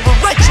data,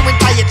 rewrite your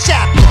entire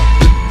chapter.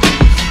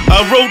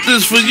 I wrote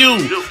this for you,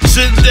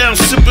 sitting down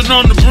sipping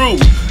on the brew.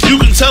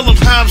 You can tell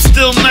them how I'm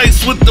still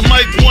nice with the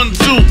mic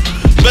 1-2.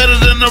 Better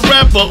than a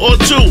rapper or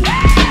two.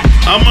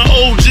 I'm an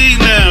OG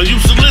now,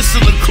 used to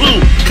listen to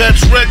Clue. Catch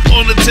wreck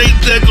on the tape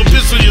deck or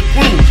piss on your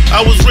crew.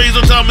 I was raised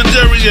on Tom and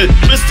Jerry and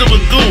Mr.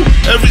 Magoo.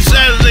 Every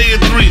Saturday at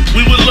 3,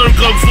 we would learn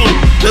Kung Fu.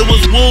 There was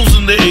wolves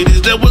in the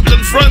 80s that would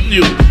confront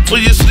you. For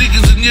your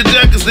sneakers and your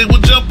jackets, they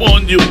would jump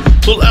on you.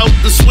 Pull out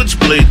the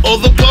switchblade or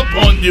the pump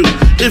on you.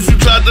 If you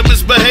tried to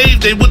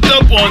misbehave, they would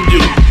dump on you.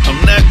 I'm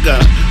that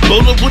guy.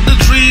 Roll up with the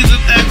trees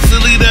and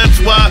actually that's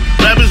why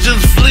rappers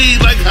just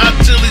flee like hot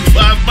chilies.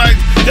 5 mics,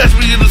 catch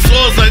me in the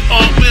sauce like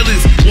Aunt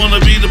Millie's.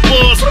 Wanna be the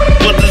boss?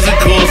 What does it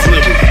cost,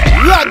 really?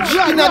 Radj,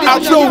 I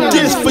wrote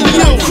this for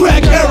you.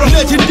 Crack era,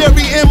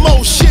 legendary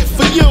MO shit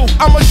for you.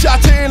 I'm a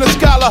shotter and a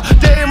scholar.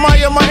 They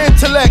admire my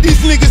intellect.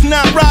 These niggas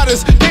not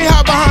riders. They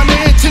hide behind the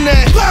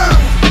internet.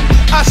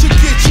 I should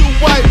get you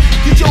wiped,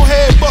 get your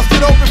head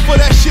busted open for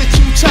that shit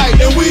you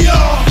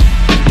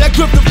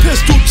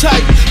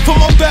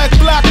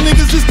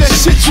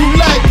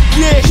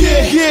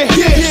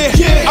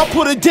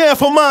stand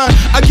for mine.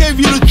 I gave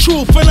you the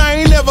truth and I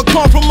ain't never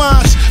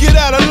compromised. Get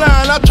out of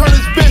line, I turn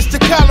this bitch to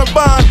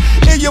Columbine.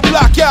 In your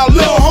blackout,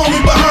 little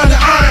homie behind the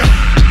iron.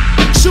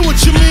 See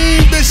what you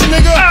mean, bitch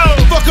nigga?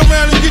 Fuck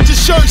around and get your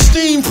shirt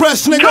steam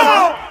pressed, nigga.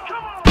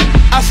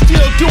 I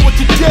still do it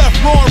to death,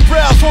 roaring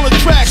Browz on the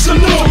track.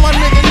 Salute to my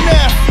nigga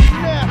Neff.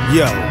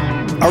 Yo,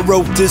 I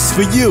wrote this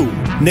for you,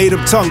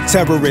 native tongue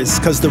terrorists,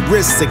 cause the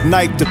risks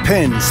ignite the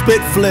pen.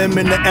 Spit phlegm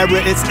in the era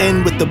it's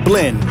in with the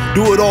blend.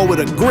 Do it all with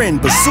a grin,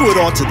 pursue it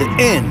all to the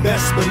end.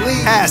 Best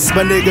believe. Ask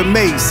my nigga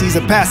Mace, he's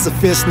a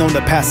pacifist, known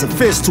to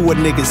pacifist to a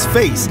nigga's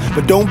face.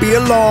 But don't be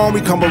alarmed,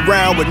 we come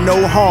around with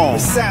no harm. The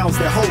sounds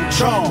that hold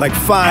charm. Like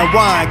fine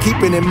wine,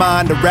 keeping in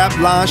mind the rap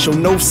line show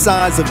no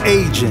signs of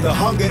aging. The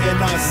hunger in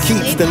us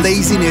keeps the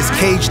laziness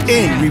caged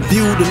in.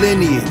 Review the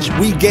lineage,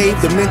 we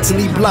gave the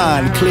mentally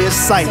blind clear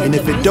sight. And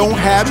if it don't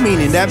have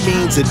meaning, that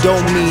means it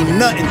don't mean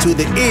nothing to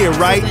the ear,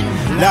 right?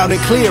 Loud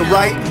and clear,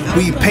 right?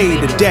 We pay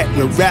the debt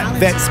where rap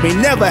vets may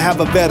never have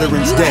a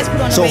veteran's debt.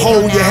 So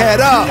hold your head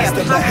up.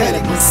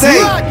 Say,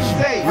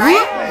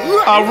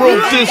 I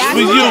wrote this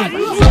for you.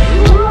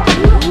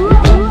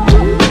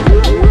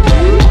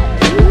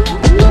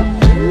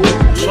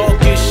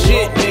 Talking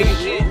shit, nigga.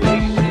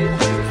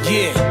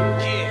 Yeah.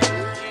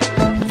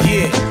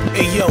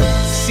 Hey yo,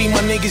 see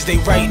my niggas, they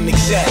writing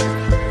exact.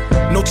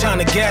 No time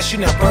to gas you,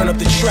 now burn up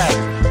the track.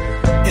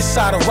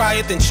 Inside a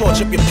riot, then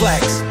torch up your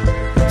plaques.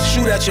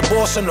 Shoot at your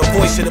boss, I'm the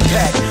voice of the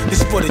pack.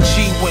 This for the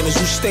G winners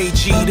who stay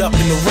G'd up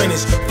in the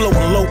renters.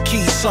 Floating low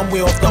key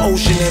somewhere off the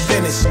ocean in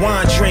Venice.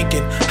 Wine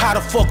drinking, how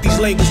the fuck these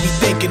labels be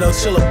thinking?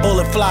 Until a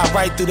bullet fly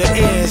right through the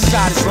air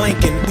inside his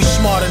Lincoln. We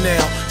smarter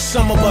now,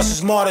 some of us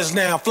is martyrs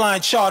now.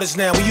 Flying charters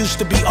now, we used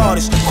to be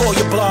artists. Call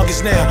your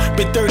bloggers now.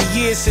 Been 30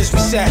 years since we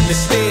sat in the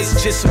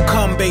stairs. Just some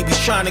cum babies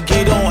trying to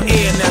get on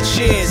air, now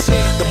cheers.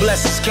 The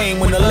blessings came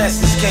when the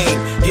lessons came.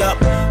 Yup,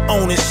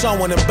 owning,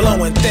 sewing and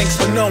blowing, thanks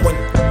for knowing.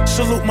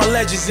 Salute my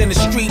legends in the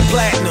street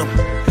platinum.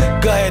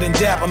 Go ahead and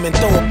dap them and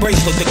throw a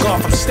bracelet to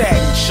guard from statin.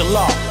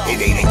 Shalom.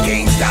 It ain't a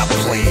game, stop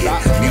playing.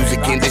 Music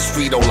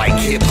industry don't like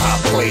hip-hop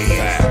playing.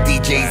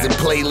 DJs and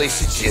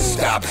playlists, just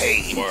stop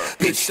hating.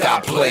 Bitch,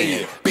 stop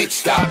playing. Bitch,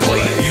 stop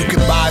playing. You can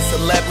buy a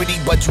celebrity,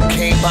 but you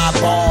can't buy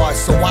bars.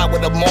 So why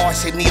would a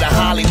Martian need a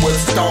Hollywood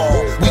star?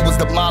 We was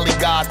the Molly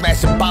guys,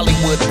 smashing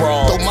Bollywood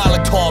bras. Throw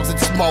Molotovs and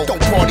smoke,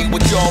 don't party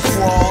with y'all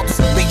frauds.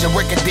 Major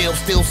record deal,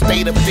 still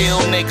stay the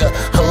field, nigga.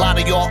 A lot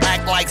of y'all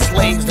act like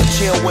slaves to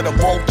chill with a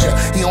vulture.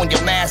 He on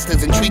your masters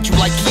and treat you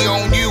like he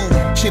on you.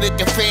 Shit at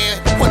the fair,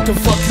 what the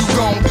fuck you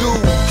gon' do?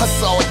 I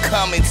saw it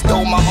coming,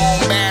 stole my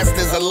own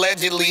masters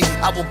allegedly.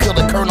 I will kill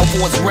the colonel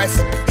for his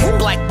recipe.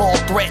 Blackball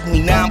threatened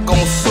me, now I'm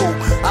gon' sue.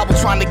 I was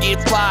trying to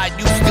get fired,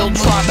 you still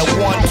trying to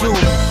 1-2.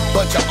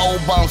 Bunch of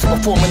old bums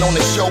performing on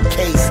the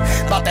showcase.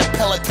 About that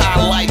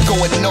Peloton life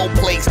going no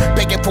place.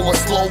 Begging for a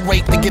slow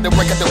rate to get a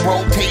record to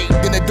rotate.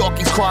 Then the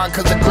darkies crying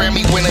cause the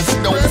Grammy winning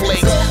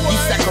snowflakes. You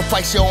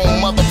sacrifice your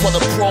own mother for the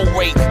pro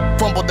rate.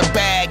 Fumble the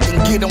bag, then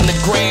get on the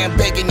gram.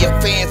 Begging your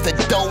fans to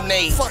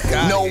donate.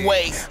 No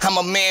way, I'm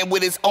a man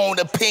with his own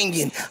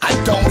opinion. I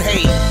don't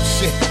hate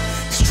shit.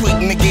 Street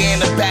nigga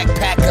and a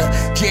backpacker.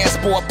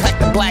 Jansport pack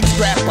the black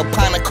strap, a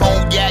pint of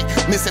cognac.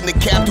 Missing the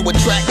cap to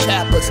attract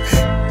cappers.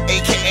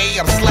 AKA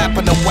I'm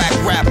slapping a whack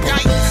rapper.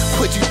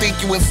 But you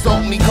think you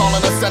insult me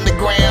calling us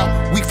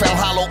underground? We found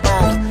hollow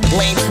earth,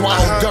 lame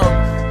swallow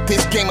dirt.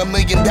 This game $1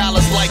 million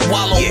like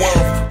Wallow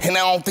worth. And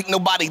I don't think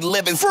nobody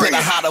living spit a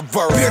hotter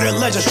verse. Bearded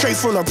legend straight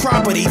from the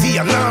property, the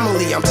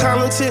anomaly. I'm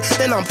talented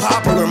and I'm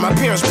popular. My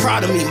parents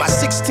proud of me. My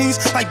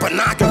 16s like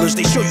binoculars,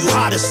 they show you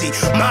how to see.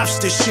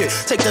 Mobster shit.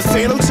 Take the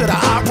Phantom to the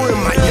opera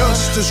in my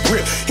youngster's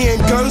grip.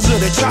 Hearing guns or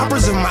the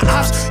choppers of my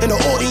ops in the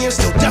audience,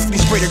 they'll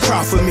definitely spray the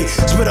crowd for me.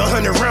 Spit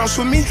 100 rounds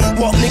for me,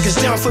 walk niggas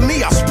down for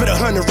me. I'll spit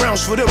 100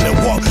 rounds for them, then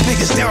walk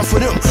niggas down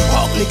for them.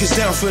 Walk niggas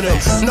down for them.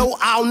 No,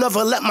 I'll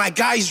never let my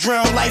guys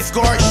drown.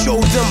 Lifeguard, show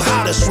them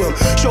how to swim,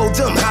 show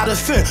them how to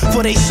fend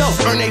for they self,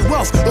 earn they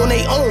wealth on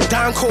they own.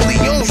 Don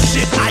Corleone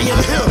shit, I am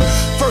him.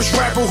 First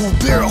rapper who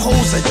beer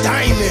holds a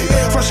diamond.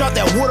 Fresh out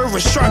that water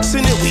with sharks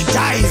in it, we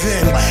dive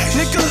in.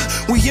 Nigga,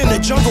 we in the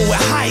jungle with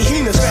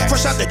hyenas.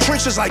 Fresh out the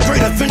trenches like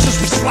great adventures,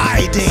 we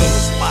sliding.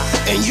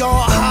 And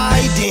y'all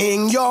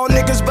hiding, y'all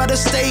niggas better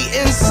stay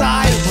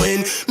inside.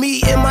 When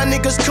me and my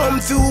niggas come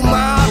through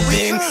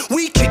mobbing,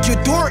 we kick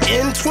your door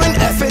in, twin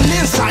F and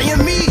N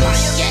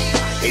Siamese.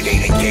 It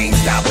ain't a game,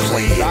 stop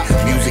playing.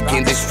 Music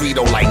industry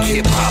don't like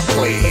hip-hop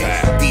playing.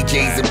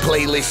 DJs and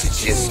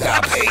playlists, just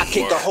stop hating. I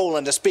kick a hole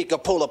in the speaker,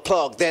 pull a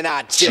plug, then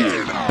I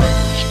jam.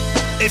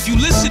 If you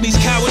listen, these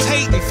cowards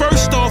hating.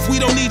 First off, we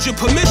don't need your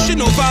permission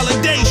or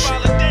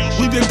validation.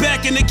 We've been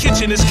back in the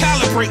kitchen, it's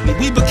calibrating.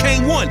 We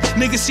became one.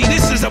 Niggas see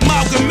this as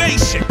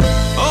amalgamation.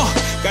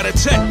 Got a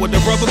tech with the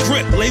rubber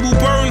grip. Label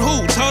burn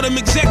who? Tell them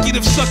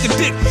executives suck a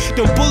dick.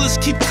 Them bullets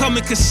keep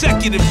coming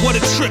consecutive. What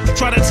a trick.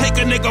 Try to take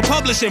a nigga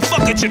publishing.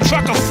 Fuck it, your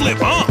truck will flip,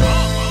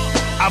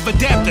 I've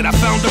adapted, I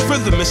found a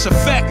rhythm. It's a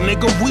fact,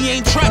 nigga. We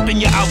ain't trapping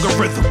your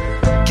algorithm.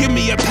 Give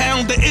me a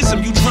pound of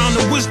ism, you drown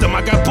in wisdom.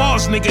 I got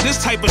bars, nigga.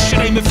 This type of shit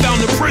ain't been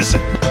found in prison.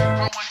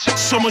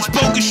 So much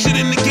bogus shit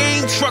in the game.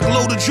 chain,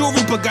 truckload of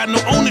jewelry, but got no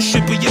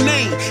ownership of your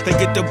name. They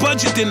get the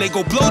budget, then they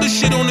go blow the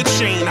shit on the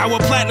chain. How a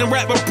platinum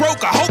rapper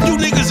broke, I hope you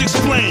niggas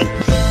explain.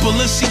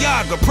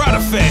 Balenciaga, Prada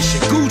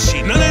fashion,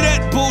 Gucci, none of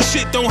that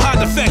bullshit don't hide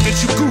the fact that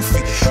you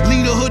goofy.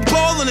 Lead a hood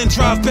ballin' and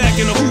drive back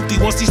in a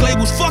hoopty. Once these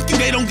labels fuck you,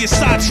 they don't get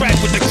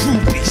sidetracked with the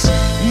groupies,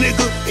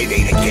 nigga. It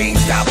ain't a game,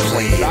 stop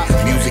playing.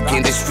 Music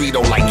industry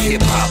don't like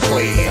hip-hop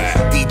playing.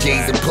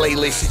 DJs and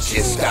playlists,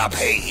 just stop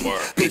hating.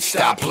 Bitch,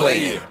 stop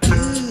playing.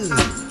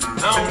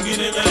 I don't get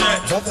into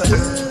that.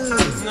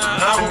 Nah,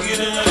 I don't get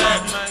into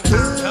that, man.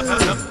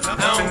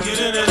 I don't get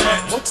into that.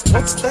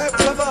 What's that,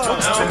 brother? I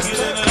don't get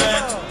into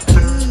that.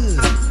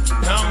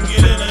 I don't get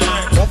into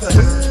that.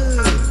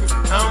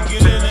 I don't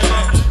get into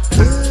that.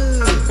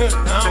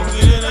 I don't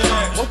get into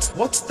that.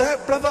 What's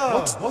that,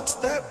 brother? What's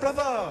that,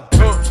 brother?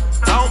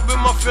 I don't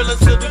bend my feelings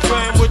to the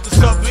ground with the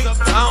subby. I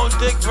don't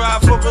dick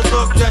ride for a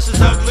look, that's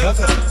just ugly.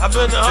 I've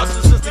been a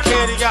hustler since the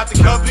candy got the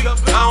cubby.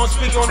 I don't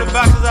speak on the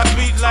boxes, I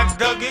beat like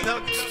Dougie.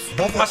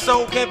 My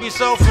soul can't be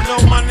sold for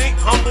no money.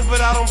 Humble, but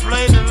I don't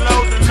play the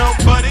low to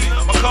nobody.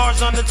 My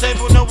car's on the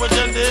table, no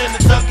agenda in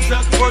the tucky.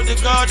 Word to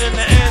God and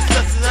the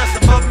ancestors that's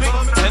above me.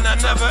 And I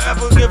never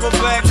ever give a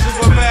back to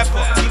a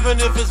rapper. Even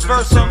if it's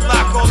verse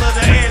unlock all of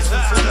the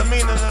answers to the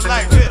meaning of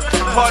life.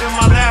 Part of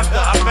my laughter,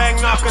 I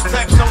bang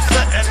architects, no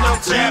set and no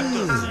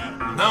chapter.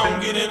 I don't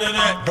get into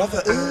that.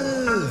 Brother,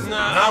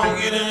 nah, I don't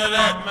get into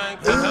that, man.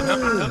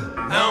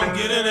 I don't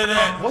get into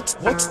that.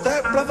 What's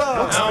that, brother?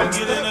 I don't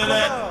get into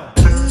that.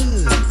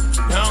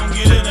 I don't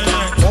get into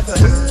that. Brother,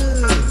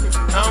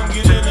 I don't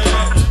get into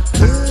that.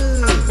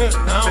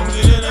 I don't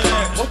get into that.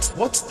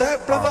 What's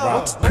that, brother?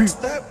 What's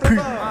that,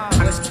 brother?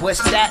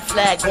 What's that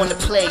flag on the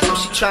plate? If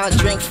she tryna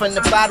drink from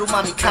the bottle,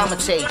 mommy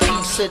commentate.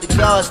 Piece of the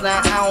guards,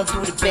 now I don't do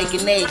the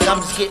bacon egg.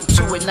 I'm just getting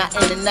to it, not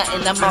into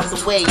nothing, I'm out the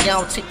way.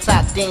 Y'all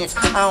TikTok dance,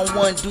 I don't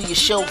wanna do your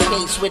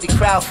showcase with the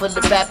crowd full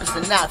of rappers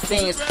and not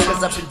fans,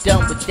 cause I've been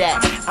done with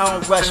that. I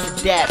don't rush for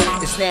that.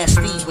 It's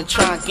nasty when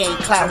trying to gain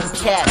clout and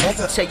cap.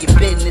 Tell your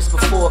business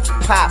before it can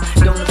pop.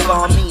 Don't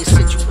involve me in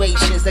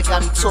situations that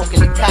got me talking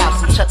to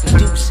cops and chucking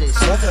deuces.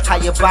 How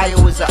your bio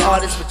is an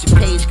artist, but your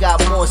page got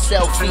more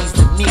selfies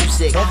than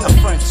music. I'm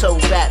front toe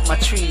rap my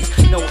trees,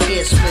 no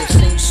ear splits,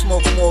 and you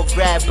smoke more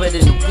grab better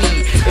than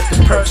weed. If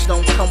the perks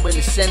don't come with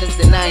incentives,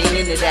 then I ain't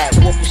into that.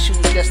 Walking shoes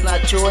that's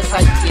not yours, how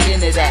you get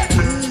into that?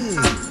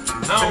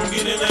 I don't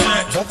get into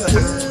that.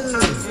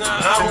 Nah,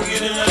 I don't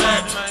get into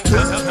that,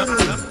 man.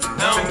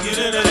 I don't get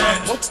into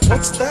that.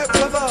 What's that,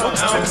 brother? I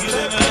don't get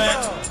into that.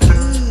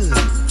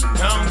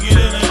 I don't get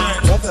into that.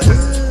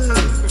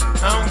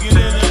 I don't get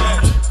into that.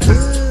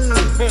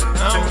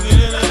 I don't get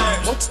into that.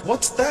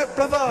 What's that,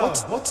 brother?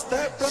 What's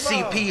that, brother?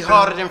 CP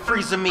harder than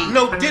freezing me.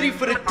 No Diddy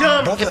for the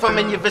dumb. If I'm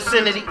in your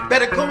vicinity,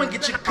 better go and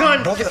get your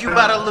gun. If you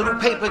bout a little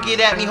paper, get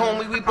at me,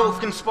 homie. We both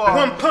can spar.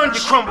 One punch,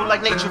 you crumble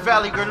like Nature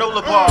Valley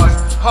granola bars.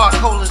 Hard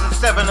colas at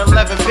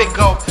 7-Eleven, big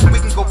go. We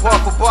can go bar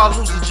for bar,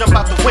 losers jump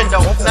out the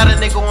window. Not a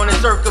nigga on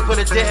this earth could put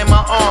a dent in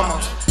my armor.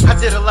 I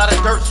did a lot of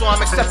dirt, so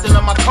I'm accepting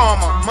of my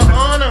karma. My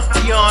honor,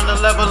 beyond the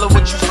level of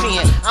what you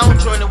seeing. I don't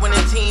join the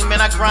winning team, and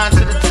I grind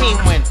to the team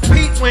win.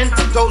 Pete win,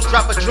 those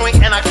drop a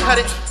joint and I cut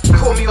it.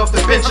 Call me off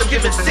the bench, I'm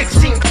giving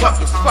 16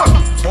 buckets. Fuck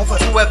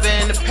it. Whoever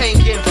in the pain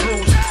getting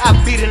bruised, I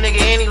beat a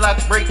nigga and he like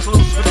break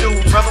loose for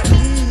dude, brother.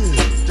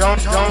 Don't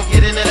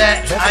get into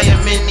that. I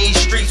am in these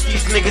streets,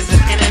 these niggas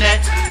is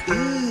internet.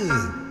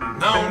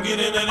 I don't get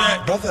into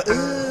that. Brother,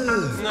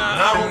 nah,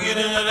 I don't get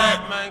into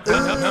that, man.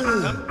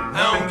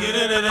 I don't get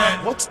into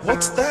that. What's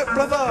that,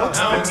 brother? I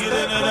don't get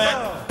into that.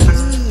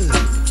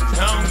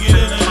 I don't get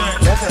into that.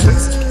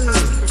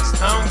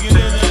 I don't get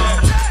into that.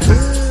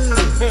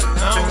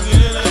 I don't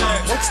get into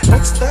that.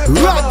 What's that,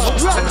 brother?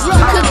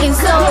 Cooking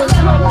soul.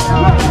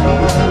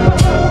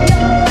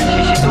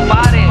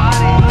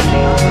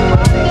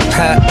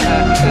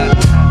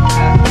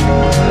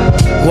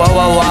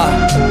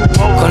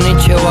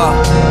 Konnichiwa.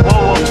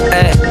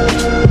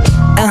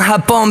 En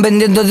Japón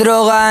vendiendo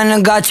droga en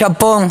el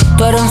gachapón.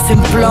 Tú eres un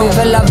simplón,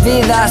 vives la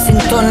vida sin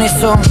ton ni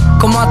son.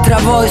 Como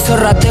Astrabo y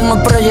zorra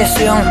tengo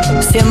proyección.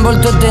 100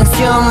 voltios de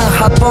tensión, en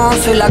Japón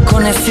soy la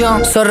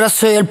conexión. Zorra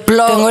soy el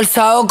plot, tengo el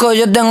saoco,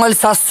 yo tengo el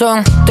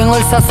sazón. Tengo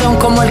el sazón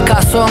como el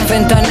cazón,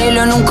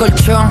 fentanilo en un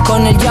colchón.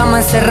 Con el llama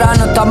en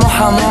serrano estamos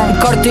jamón.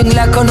 Corte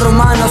inglés con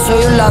rumano,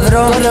 soy un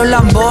ladrón. Tú eres un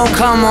lambón,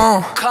 come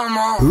on, come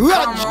on.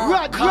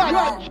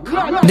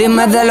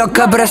 Dime de lo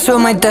que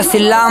presume y te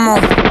silamos.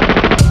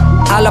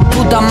 A la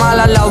puta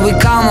mala la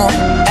ubicamos.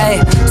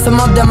 Ey,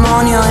 somos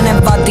demonios en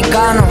el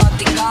Vaticano.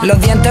 Los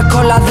dientes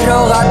con la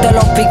droga te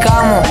los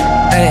picamos.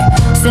 Ey,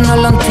 si no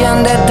lo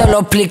entiendes te lo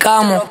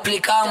explicamos.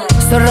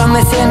 Zorra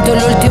me siento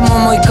el último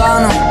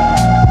moicano.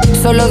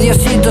 Solo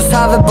Diosito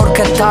sabe por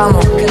qué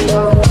estamos.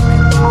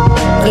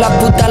 La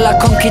puta la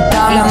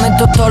conquistamos. Le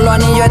meto todos los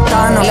anillos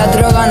estanos. La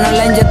droga no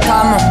la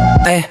inyectamos.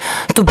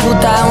 Tu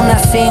puta es una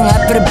sin, es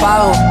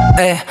prepago.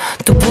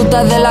 Tu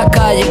puta es de la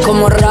calle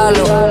como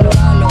ralo.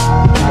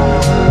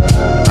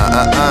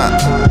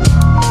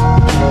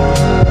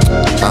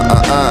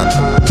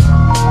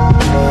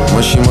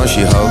 Mushy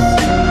mushy ho.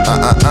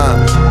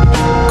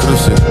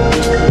 Cruz.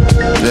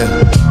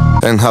 Yeah.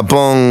 En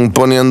Japón,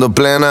 poniendo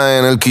plena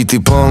en el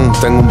kitipón.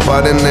 Tengo un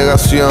par en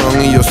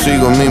negación y yo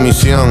sigo mi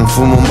misión.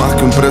 Fumo más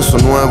que un preso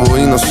nuevo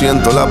y no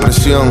siento la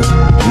presión.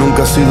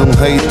 Nunca he sido un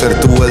hater,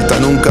 tu vuelta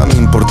nunca me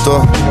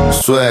importó.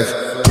 Swag,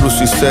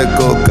 Cruz y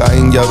seco,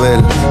 Caín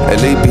Yabel.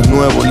 El AP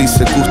nuevo,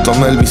 Lice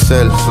Custom, el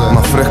Bisel.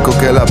 Más fresco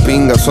que la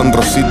pinga, son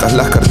rositas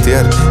las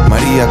Cartier.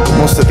 María,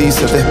 ¿cómo se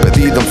dice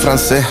despedido en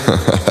francés?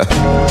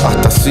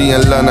 Hasta así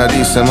en la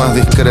nariz es más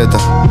discreta.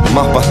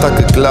 Más pasta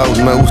que Cloud,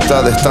 me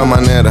gusta de esta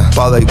manera.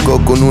 Pada y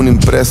coco en una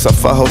impresa,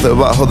 fajos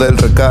debajo del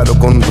recaro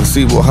con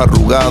recibos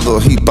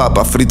arrugados y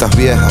papas fritas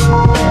viejas.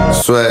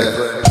 Swag,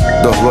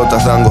 2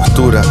 gotas de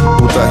angostura,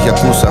 putas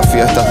yakuza,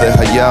 fiestas de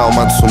Hayao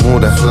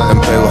Matsumura.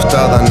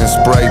 Empegostada en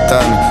spray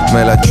tan,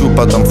 me la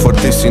chupa tan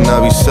fuerte y sin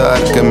avisar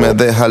que me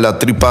deja la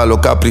tripa a lo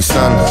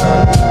Capri-Sun.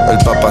 El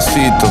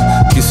papacito,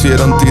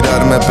 quisieron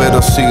tirarme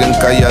pero siguen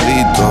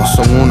calladitos.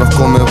 Son unos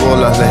come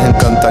bolas, les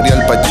encantaría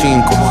el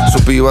pachinko.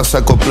 Su piba se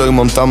acopló y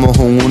montamos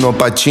un 1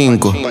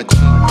 pachinko.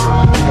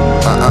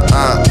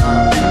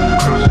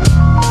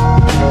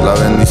 La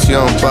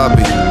bendición,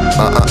 papi.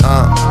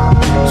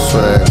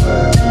 Swag.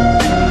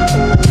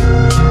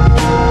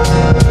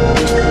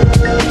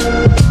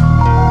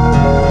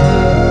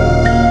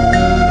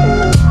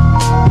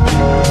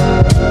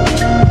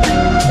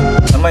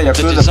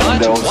 The desire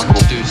to want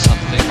to do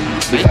something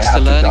makes the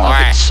learning of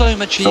it so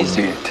much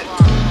easier.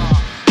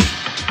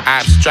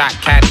 Abstract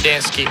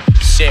Kandinsky,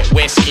 shit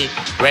whiskey,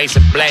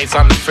 razor blades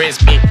on the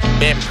frisbee,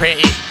 been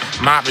pretty.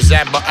 Might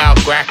resemble El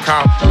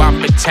Greco,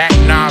 bumping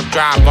techno,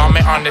 drive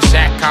vomit on the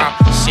Echo.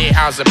 Shit,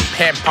 I was a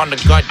pimp on the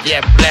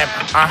Goodyear blimp.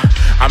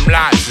 I'm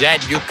like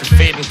Zed, you can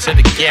feed him to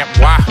the gimp.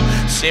 Wow,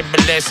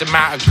 symbolism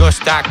out of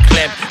Gustav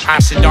Klimt.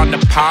 Acid on the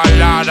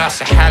polo, that's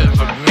a hell of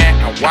a mint.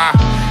 Wow,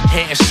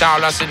 hitting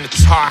solos in the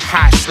tar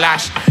hat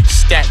slash.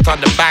 Stepped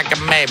on the bag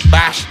and made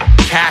bash,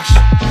 cash.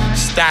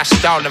 Stash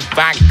stolen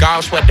Van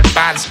Goghs where the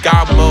bands go.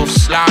 Move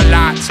slow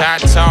like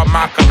Turtle,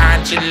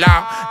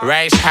 Michelangelo.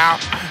 Raise hell,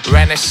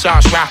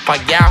 Renaissance rapper,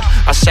 yo.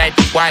 I say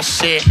the white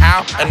shit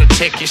out and the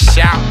tickets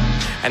out.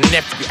 And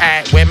if you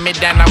ain't with me,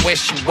 then I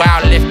wish you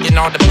well. Lifting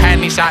all the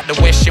pennies out the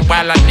wishing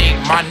well, I need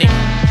money.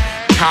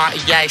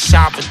 Cartier,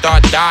 Salvador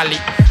Dali.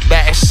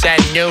 Better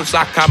send news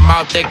like I'm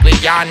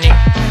Modigliani.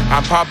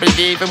 I'm probably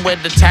leaving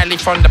with the telly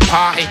from the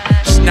party.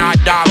 Snide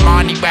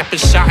Armani,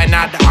 weapons shutting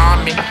out the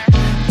army.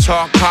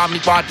 Talk, call me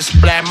while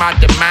displaying my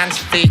demands.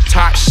 Feet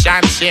touch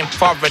shanty in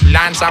foreign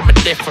lands, I'm a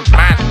different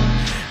man.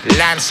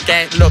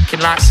 Landscape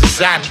looking like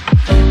Suzanne.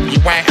 You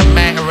ain't a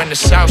mate or an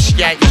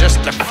associate, you're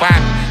just a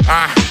fan.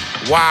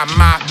 Why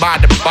I'm out by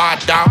the bar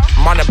though?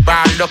 I'm on the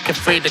bar looking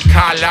through the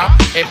collar.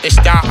 If they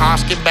start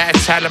asking, better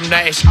tell them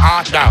that it's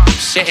art though.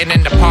 Sitting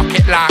in the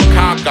pocket like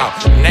cargo.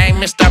 Name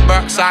Mr.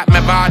 Brooks like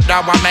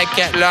Mavado. I make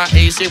it look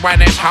easy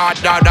when it's hard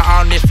though. The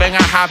only thing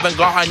I haven't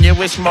got on you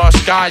is more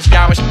skies,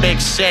 yo, it's big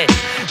shit.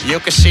 You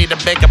can see the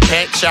bigger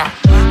picture.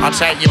 I'll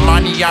take your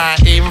money, I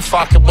ain't even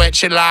fucking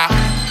with you like.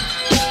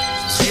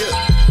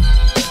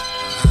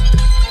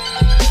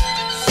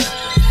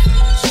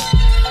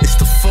 It's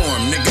the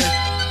form, nigga.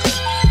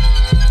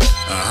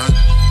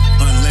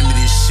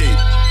 Unlimited shit.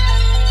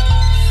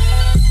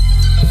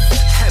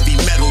 Heavy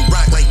metal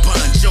rock like Bon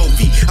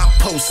Jovi. I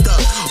post up,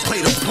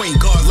 play the point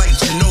guard like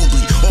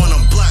Ginobili. On a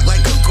block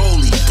like a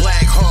goalie.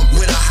 Black Hawk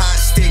with a high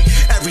stick.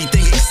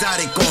 Everything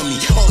exotic on me.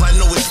 All I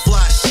know is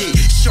fly shit.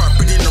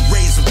 Sharper than a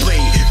razor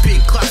blade.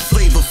 Big clock,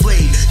 Flavor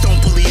Flav. Don't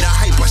believe the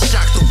hype, I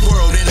shock the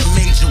world in a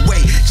major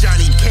way.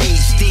 Johnny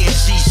Cage,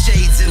 DNG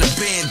shades in a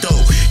bando.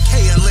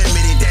 K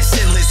Unlimited, that's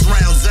endless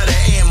rounds of the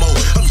ammo.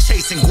 I'm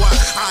chasing guap,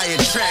 I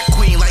attract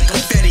queen like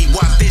confetti.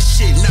 Wop this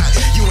shit not,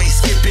 you ain't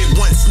skip it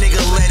once, nigga,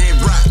 let it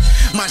rock.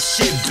 My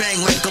shit bang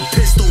like a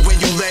pistol when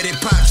you let it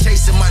pop.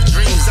 Chasing my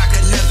dreams, I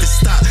could never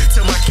stop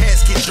till my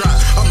casket drop.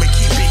 I'ma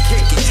keep it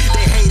kicking.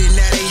 They hating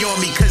that they on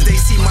me cause they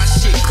see my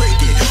shit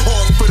clicking.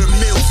 All for the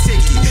meal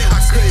ticket.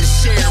 I couldn't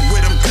share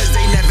with them cause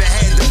they never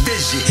had the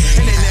vision.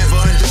 And they never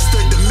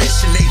understood the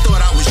mission. They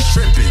thought I was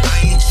tripping.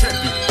 I ain't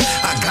tripping.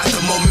 I got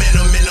the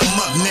momentum and I'm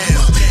up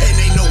now. And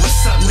they know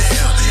what's up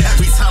now.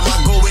 Every time I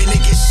go in,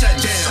 it gets shut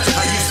down.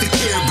 I used to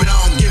care, but I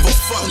don't give a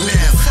fuck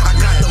now. I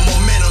got the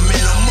momentum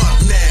and I'm up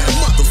now.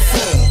 The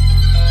form.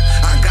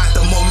 I got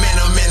the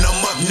momentum and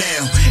I'm up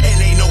now. And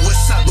they know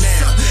what's up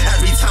now.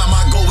 Every time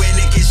I go in,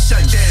 it gets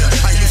shut down.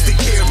 I used to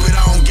care, but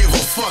I don't give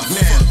a fuck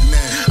now.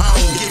 I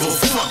don't give a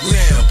fuck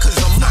now. Cause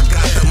I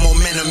got the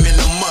momentum and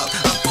I'm up.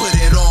 I put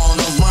it all on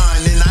the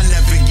line and I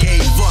never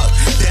gave up.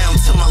 Down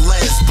to my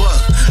last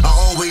buck. I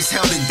always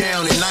held it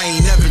down and I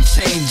ain't never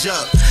change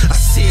up. I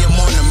see them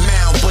on the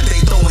mound, but they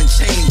throwing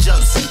change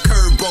ups and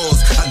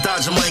curveballs. I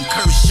dodge them like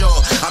Kershaw.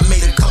 I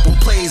made a couple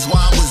plays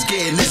while I was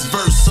getting this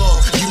verse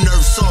off. You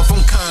nerves off,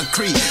 I'm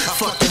concrete. I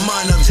fuck your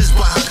mind up just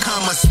by how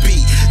calm I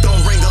speak.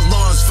 Don't ring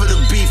alarms for the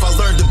beef, I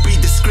learned to be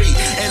discreet.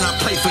 And I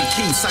play for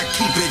keeps, I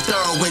keep it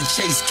thorough and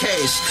chase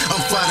cash.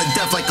 I'm fly to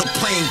death like a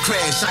plane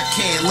crash, I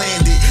can't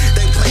land it.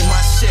 They play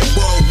my shit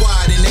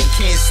worldwide and they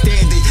can't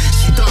stand it.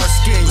 She dark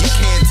skinned, you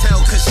can't tell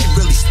cause she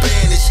really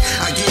Spanish.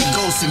 I get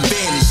ghosts and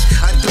vanish.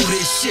 I do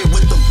this shit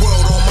with the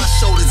world on my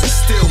shoulders and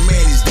still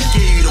manage to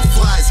get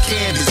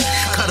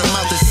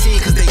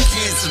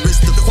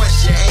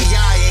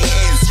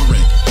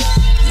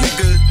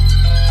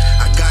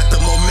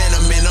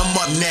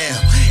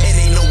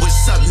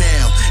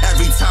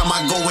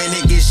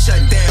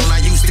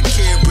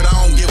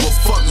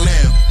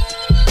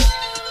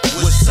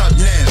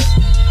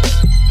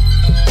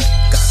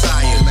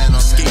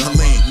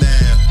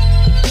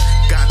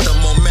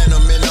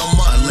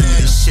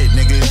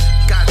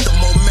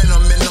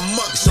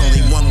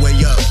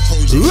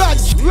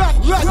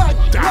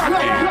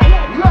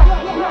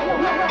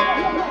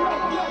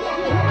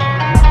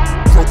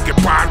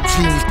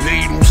fused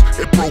needles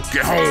and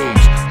broken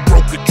homes,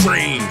 broken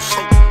dreams,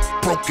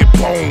 broken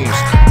bones.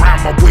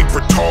 Round my way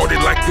retarded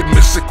like the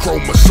missing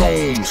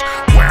chromosomes.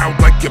 Wild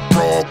like your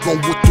bra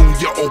going through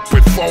your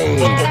open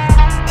phone.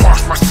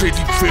 Harsh, my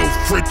city feel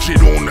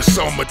frigid on a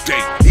summer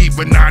day.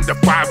 Even 9 to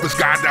 5ers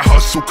gotta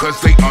hustle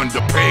cause they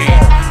underpaid.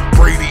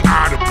 Brady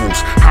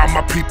audibles, how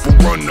my people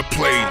run the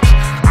plays.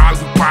 Ali,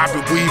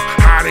 Bobby, Weave,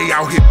 how they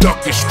out here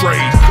ducking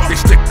strays. They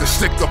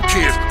stick up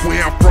kids,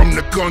 where I'm from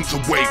the guns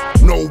away.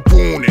 No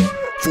warning,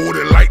 for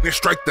the lightning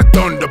strike the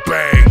thunder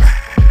bang.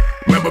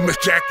 Remember Miss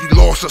Jackie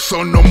lost her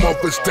son on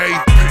Mother's Day.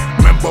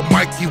 Remember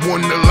Mikey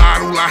won the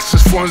lotto, lost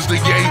his funds to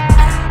yay.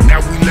 Now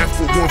we left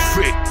with one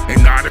fit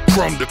and not a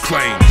crumb to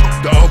claim.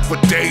 The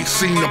other day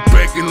seen them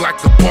begging like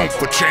a bump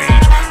for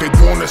change. They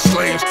want us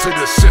slaves to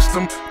the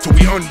system till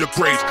we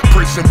undergraves.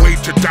 Prison wage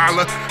 $1,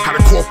 how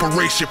the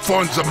corporation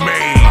funds are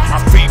made.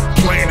 My feet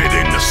planted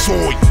in the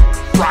soil,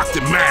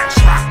 Brockton, Mass.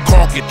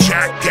 Car get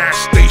jacked, gas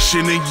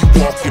station and you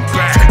walking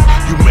back.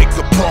 You make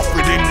a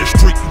profit in the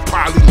street, you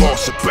probably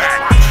lost a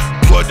back.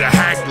 Blood of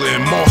Hagler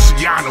and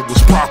Marciano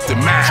was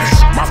Brockton, Mass.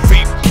 My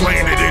feet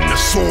planted in the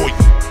soil,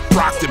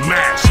 Brockton,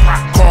 Mass.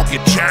 Car get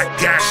jacked,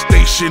 gas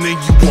station and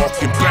you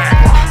walking back.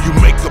 You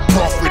make a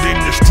profit in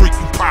the street,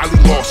 you probably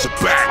lost a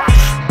back.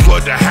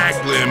 Blood of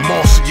Hagler and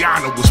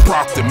Marciano was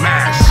Brockton,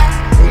 Mass.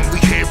 Only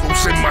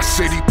heroes in my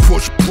city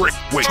push brick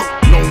weight.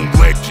 Known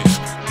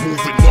legends,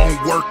 moving long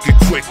work and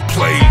quick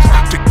plays.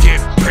 To get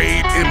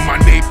paid in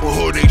my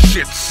neighborhood ain't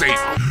shit safe.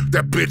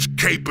 That bitch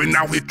caping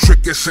out here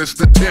tricking since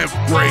the 10th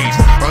grade.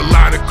 A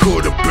lot of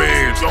coulda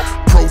been,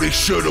 pro they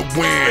shoulda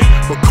win,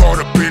 but caught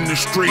up in the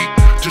street,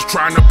 just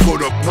trying to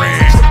put up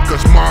rent.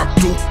 Cause Mom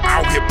Duke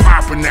out here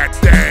popping that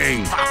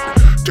thing.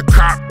 The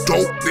cop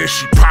dope, then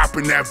she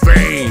popping that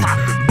vein.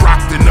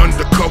 Brockton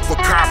undercover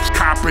cops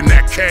copping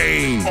that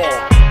cane.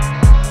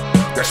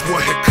 That's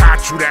what had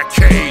caught you that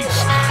case.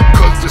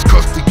 Cause this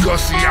Custy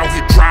Gussie out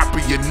here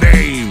dropping your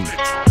name.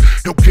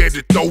 He'll get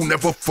it though,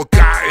 never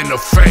forgotten a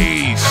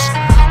phase.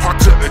 Hard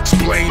to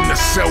explain the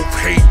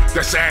self-hate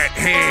that's at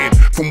hand.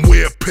 From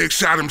where Pig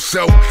shot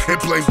himself and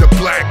blamed the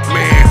black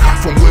man.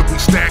 From where we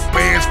stack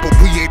bands, but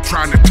we ain't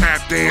trying to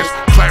tap dance.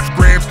 Clap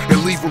grams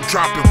and leave them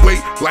dropping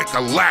weight like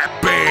a lap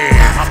band.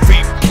 My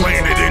feet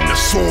planted in the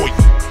soil,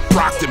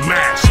 Brockton,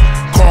 Mass.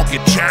 Car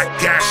get jacked,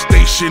 gas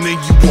station and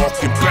you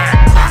walking back.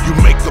 You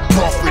make a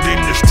profit in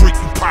the street,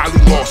 you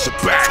probably lost a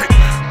back.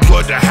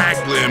 Blood of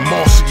Hagler and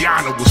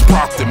Marciano was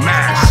Brockton,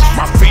 Mass.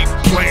 My feet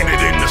planted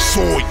in the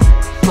soil,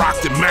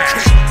 Brockton,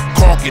 Mass.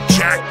 Car get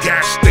jacked,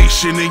 gas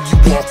station and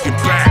you walking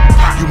back.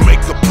 You make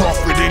a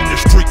profit in the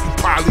street, you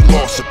probably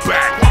lost a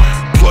back.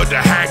 Blood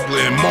of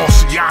Hagler and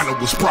Marciano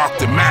was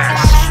Brockton,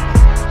 Mass.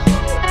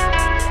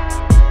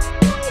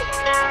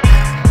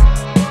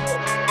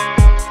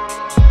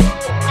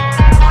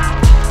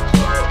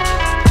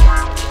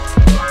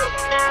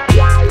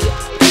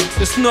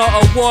 It's not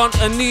a want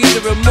and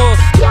neither a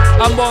must.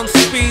 I'm on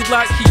speed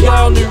like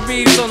Keanu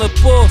Reeves on a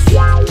bus.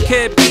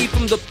 KB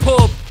from the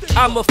pub,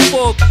 I'm a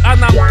fuck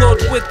and I'm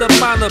good with the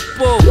man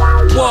above.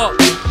 What?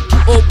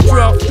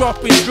 Updraft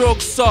dropping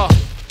drugs off,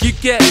 you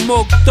get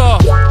mugged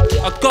off.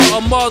 I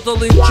got a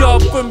modelling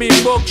job for me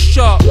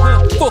mugshot.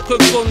 Fuck a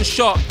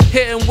gunshot,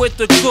 hitting with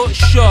the gut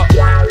shot.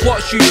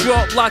 Watch you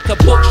drop like a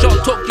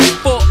buckshot, took your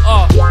foot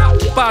off.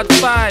 Bad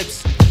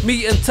vibes,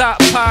 meat and tap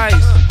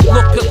pies.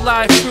 Look at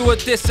life through a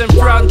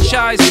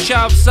disenfranchised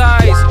child's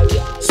eyes.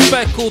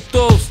 Speckled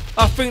doves,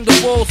 I think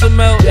the walls are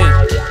melting.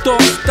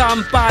 Don't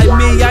stand by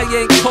me, I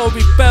ain't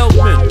Corey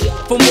Feldman.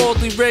 From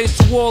Wally Range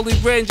to Wally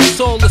Range, it's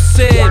all the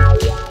same.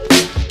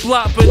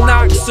 Blackburn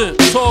accent,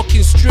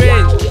 talking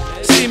strange.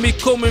 See me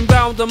coming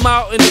round the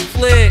mountain to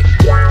flake.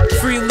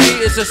 3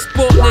 litres of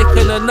Sputnik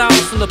and an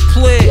ounce on the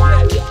plate.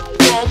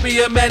 Don't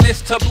be a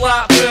menace to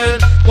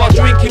Blackburn while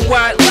drinking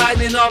White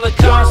Lightning on a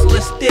council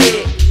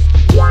estate.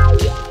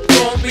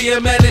 Don't be a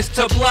menace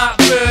to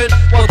Blackburn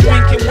while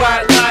drinking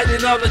White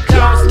Lightning on the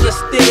council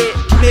estate,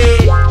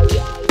 mate.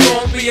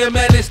 Don't be a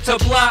menace to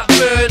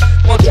Blackburn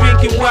while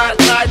drinking White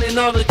Lightning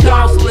on the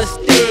council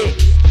estate.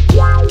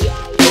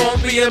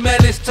 Don't be a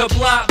menace to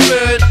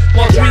Blackburn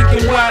while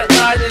drinking White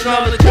Lightning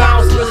on the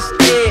council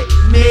estate,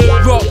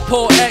 mate.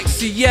 Rockport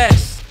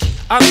XCS,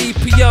 I'm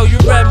EPO,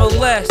 you're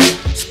MLS.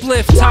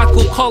 Spliff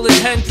tackle Colin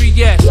Hendry,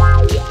 yes.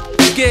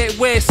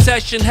 Gateway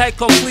session, head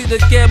complete the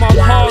game on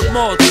hard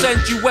mode.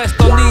 Send you west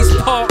on East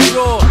Park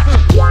Road.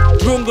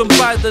 Rung 'em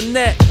by the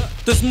neck,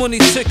 there's money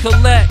to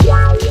collect.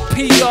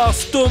 PR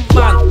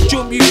stuntman,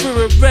 jump you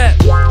through a rep.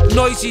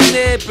 Noisy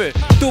neighbour,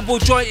 double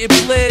jointed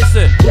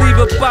blazer. Leave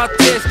a bad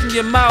taste in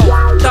your mouth,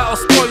 that'll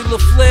spoil the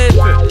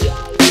flavour.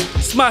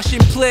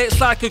 Smashing plates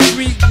like a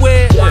Greek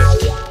waiter.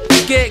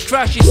 Gate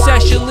crashy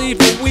session,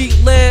 leave a week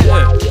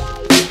later.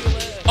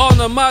 On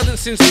a Madden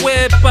since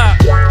way back.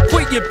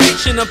 Quit your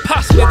bitching and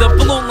pass me the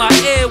blunt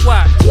like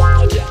airwax.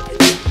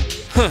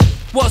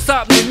 What's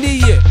happening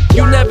here?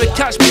 You never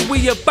catch me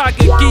with a bag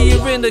of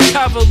gear in the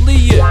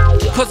Cavalier.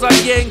 Cause I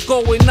ain't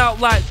going out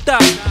like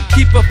that.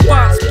 Keep a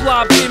Factz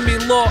blab in me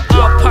low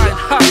Alpine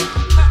hat.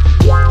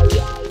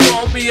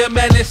 Don't Don't be a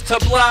menace to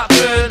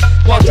Blackburn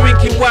while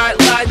drinking white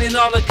lightning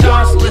on a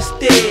councillor's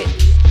day.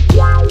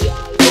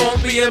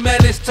 Don't be a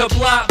menace to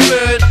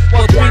Blackburn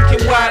while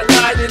drinking white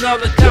lightning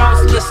on the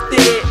councillor's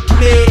day.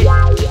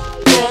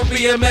 Don't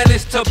be a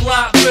menace to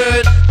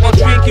Blackburn while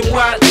drinking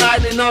white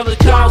lightning on the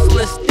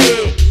councillor's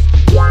day.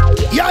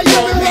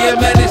 Don't be a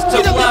menace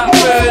to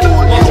Blackburn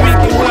while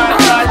drinking white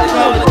lightning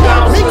on the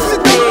councillor's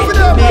day.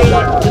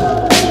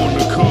 On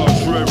the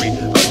contrary,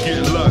 I get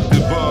locked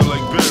and bar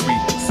like Barry.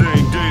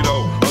 Same day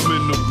though, I'm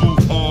in the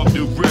booth armed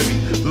and ready.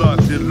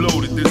 Locked and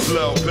loaded, this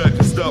loud pack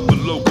can stop a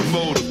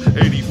locomotive.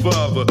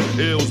 85er,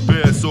 L's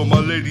bad, so my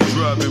lady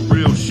driving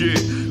real shit.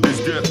 This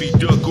Daffy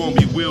Duck on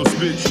me, Will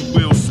spit you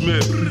Will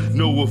Smith.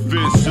 No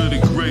offense to the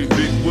great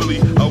Big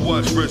Willie. I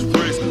watch Fresh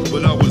Prince,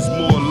 but I was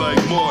more like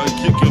Martin,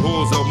 kicking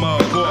holes out my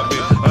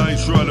apartment. I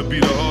ain't trying to be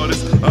the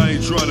hardest, I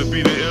ain't trying to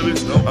be the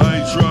illest, I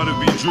ain't trying to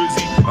be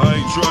Drizzy, I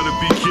ain't trying to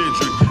be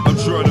Kendrick. I'm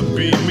trying to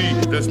be me,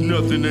 that's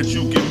nothing that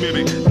you can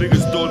mimic.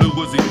 Niggas thought it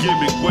was a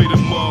gimmick, wait a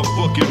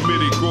motherfucking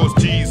minute. Cross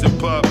T's and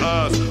pop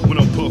eyes when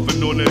I'm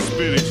puffing on that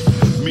spinach.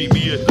 Meet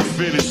me at the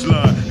finish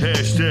line,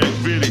 hashtag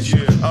vintage.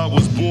 I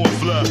was born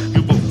fly,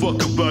 give a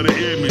fuck about the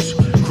image.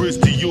 Chris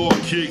Dior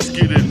kicks,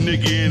 get a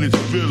nigga in his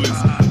feelings.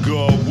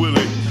 God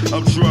willing,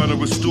 I'm trying to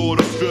restore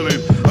the feeling.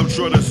 I'm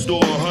trying to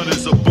store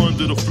hundreds up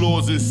under the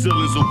floors and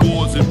ceilings.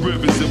 Awards and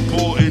ribbons,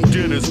 important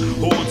dinners.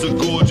 Hordes of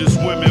gorgeous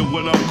women.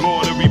 When I'm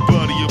gone,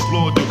 everybody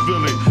applaud the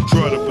villain.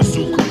 Try to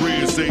pursue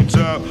career, same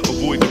time,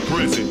 avoid the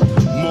prison.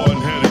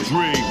 Martin had a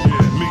dream,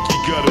 Mickey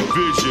got a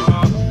vision.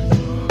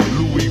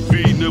 Louis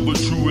V, never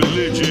true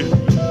religion.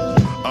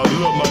 I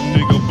love my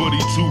nigga, but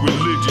he too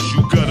religious.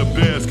 You got a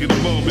basket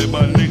moment,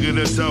 my nigga,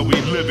 that's how we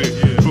live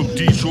it. From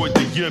Detroit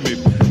to Yemen,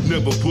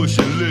 never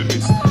pushing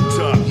limits.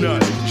 Top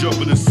notch,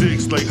 jumping the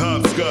six like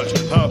hopscotch.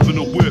 Hop in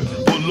the whip,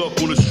 pull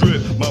up on the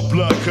strip. My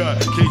block hot,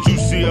 can't you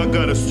see I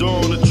got a star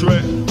on the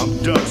track? I'm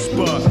Doc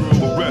Spot,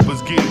 but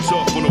rappers getting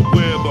tough on the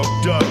web. I'm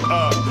Doc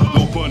Ock,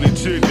 no pun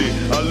intended.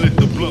 I lit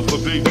the blunt for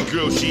baby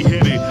girl, she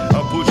hit it.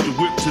 I pushed the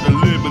whip to the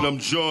limit, I'm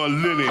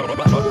John Lennon.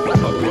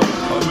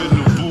 I'm in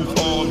the booth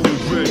armed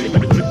and ready.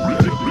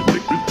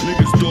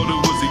 Niggas thought it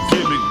was a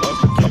gimmick.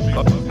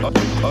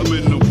 I'm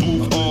in the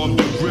booth armed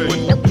and ready.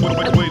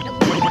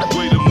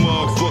 Wait a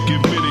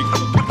motherfucking minute.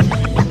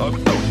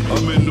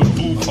 I'm in the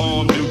booth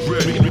armed and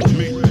ready.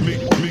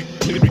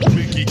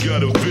 Mickey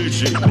got a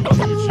vision.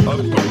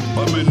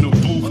 I'm in the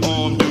booth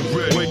armed and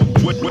ready.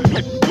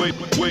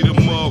 Wait a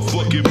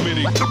motherfucking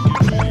minute.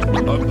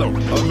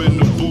 I'm in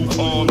the booth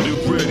armed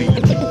and ready.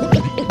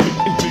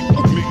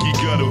 Mickey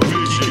got a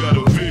vision. Got a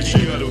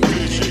vision. Got a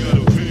vision. Got a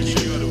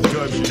vision.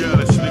 Got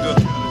Dallas, nigga.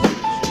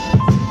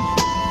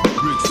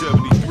 Brick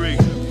 73.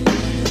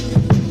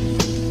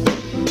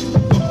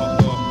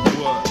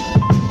 What?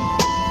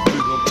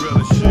 Big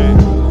umbrella shit.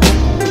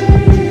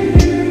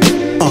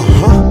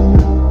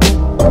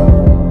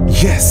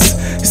 Yes,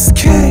 it's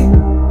K.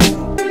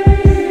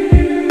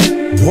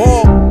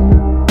 Whoa.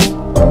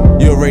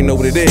 You already know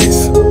what it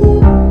is.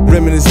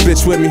 Rimming this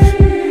bitch with me.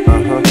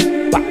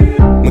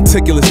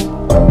 Meticulous.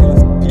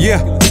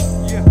 Yeah.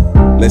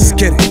 Let's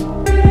get it.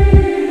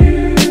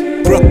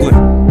 Brooklyn.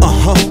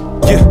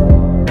 Yeah.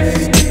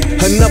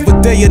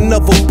 Another day,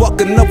 another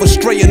buck, another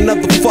stray,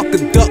 another fucker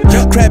duck.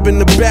 Crab in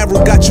the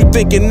barrel got you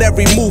thinking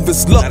every move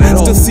is luck.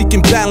 Still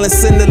seeking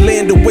balance in the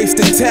land of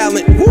wasted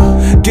talent.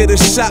 Get a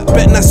shot,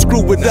 bet not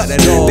screw it up.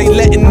 They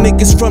letting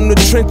niggas from the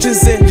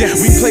trenches in.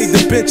 We played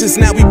the benches,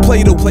 now we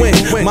play to win.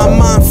 My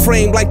mind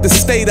frame like the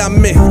state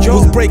I'm in.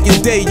 Was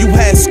breaking day, you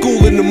had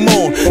school in the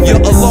morning. Your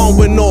alarm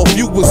went off,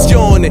 you was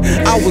yawning.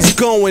 I was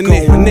going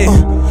in.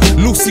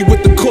 Lucy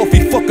with the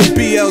coffee, fuck a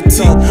BLT.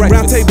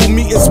 Round table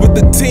meetings with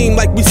the team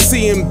like we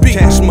CMB.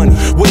 Cash money,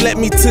 what led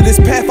me to this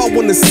path, I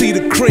wanna see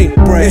the cream.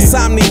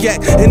 Insomniac,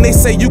 and they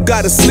say you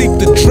gotta sleep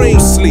the dream.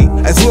 Sleep,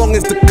 as long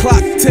as the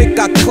clock tick,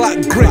 I clock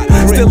grip.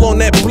 Still on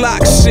that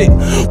block shit,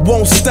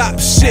 won't stop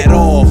shit at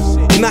all.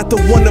 Not the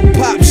one to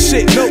pop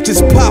shit,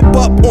 just pop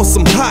up on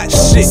some hot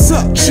shit.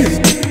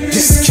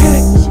 This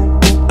kid,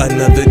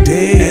 another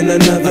day and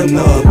another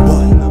month.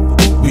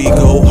 We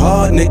go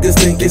hard, niggas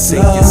think it's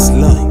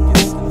love.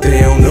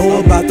 They don't know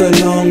about the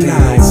long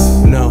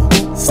nights. No,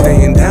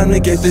 staying down to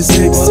get this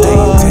paper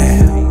up.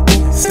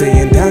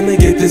 Staying down to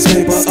get this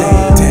paper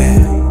up.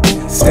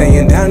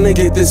 Staying down to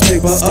get this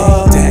paper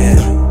up.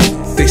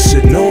 They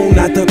should know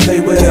not to play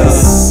with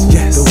us.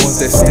 The ones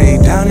that stay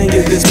down and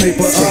get this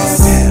paper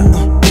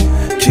up.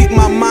 Keep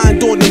my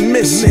mind on the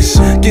mission.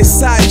 Get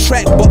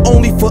sidetracked, but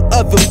only for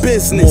other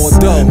business.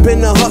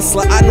 Been a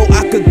hustler, I know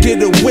I could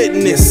get a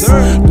witness.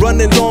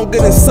 Running longer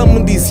than some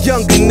of these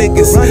younger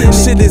niggas.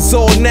 Shit is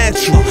all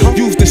natural.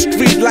 Use the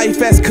street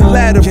life as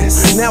collateral.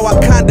 Now I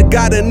kinda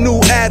got a new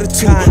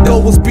attitude.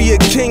 Goal was be a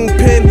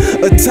kingpin,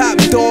 a top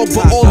dog.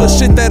 But all the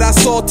shit that I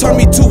saw turned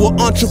me to an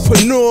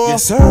entrepreneur.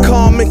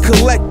 Calm and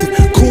collected,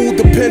 cool,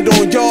 depend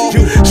on y'all.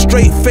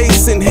 Straight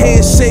face and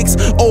handshakes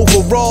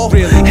overall.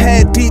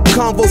 Had deep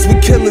convos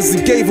with killers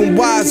and gave them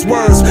wise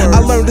words. I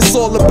learned it's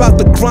all about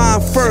the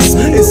grind first.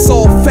 It's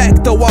all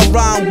fact though I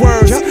rhyme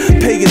words.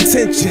 Pay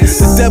attention,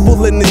 the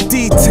devil in the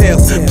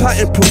details,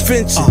 plotting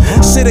prevention.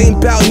 Shit ain't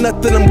about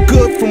nothing, I'm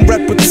good from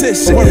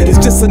repetition. It's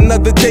just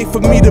another day for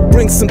me to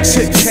bring some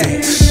chips.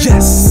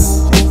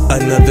 Yes,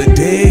 another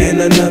day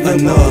and another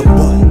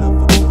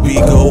month. We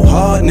go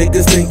hard,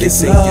 niggas think it's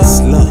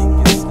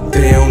slow.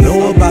 They don't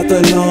know about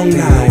the long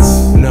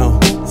nights. No,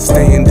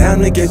 staying down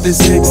to get this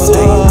paper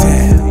up.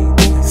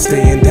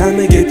 Staying down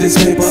to get this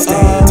paper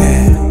up.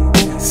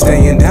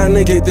 Staying down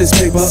to get this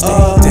paper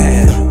up.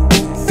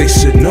 They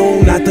should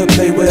know not to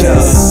play with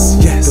us.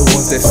 The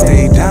ones that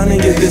stay down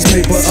and get this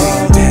paper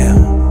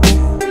up.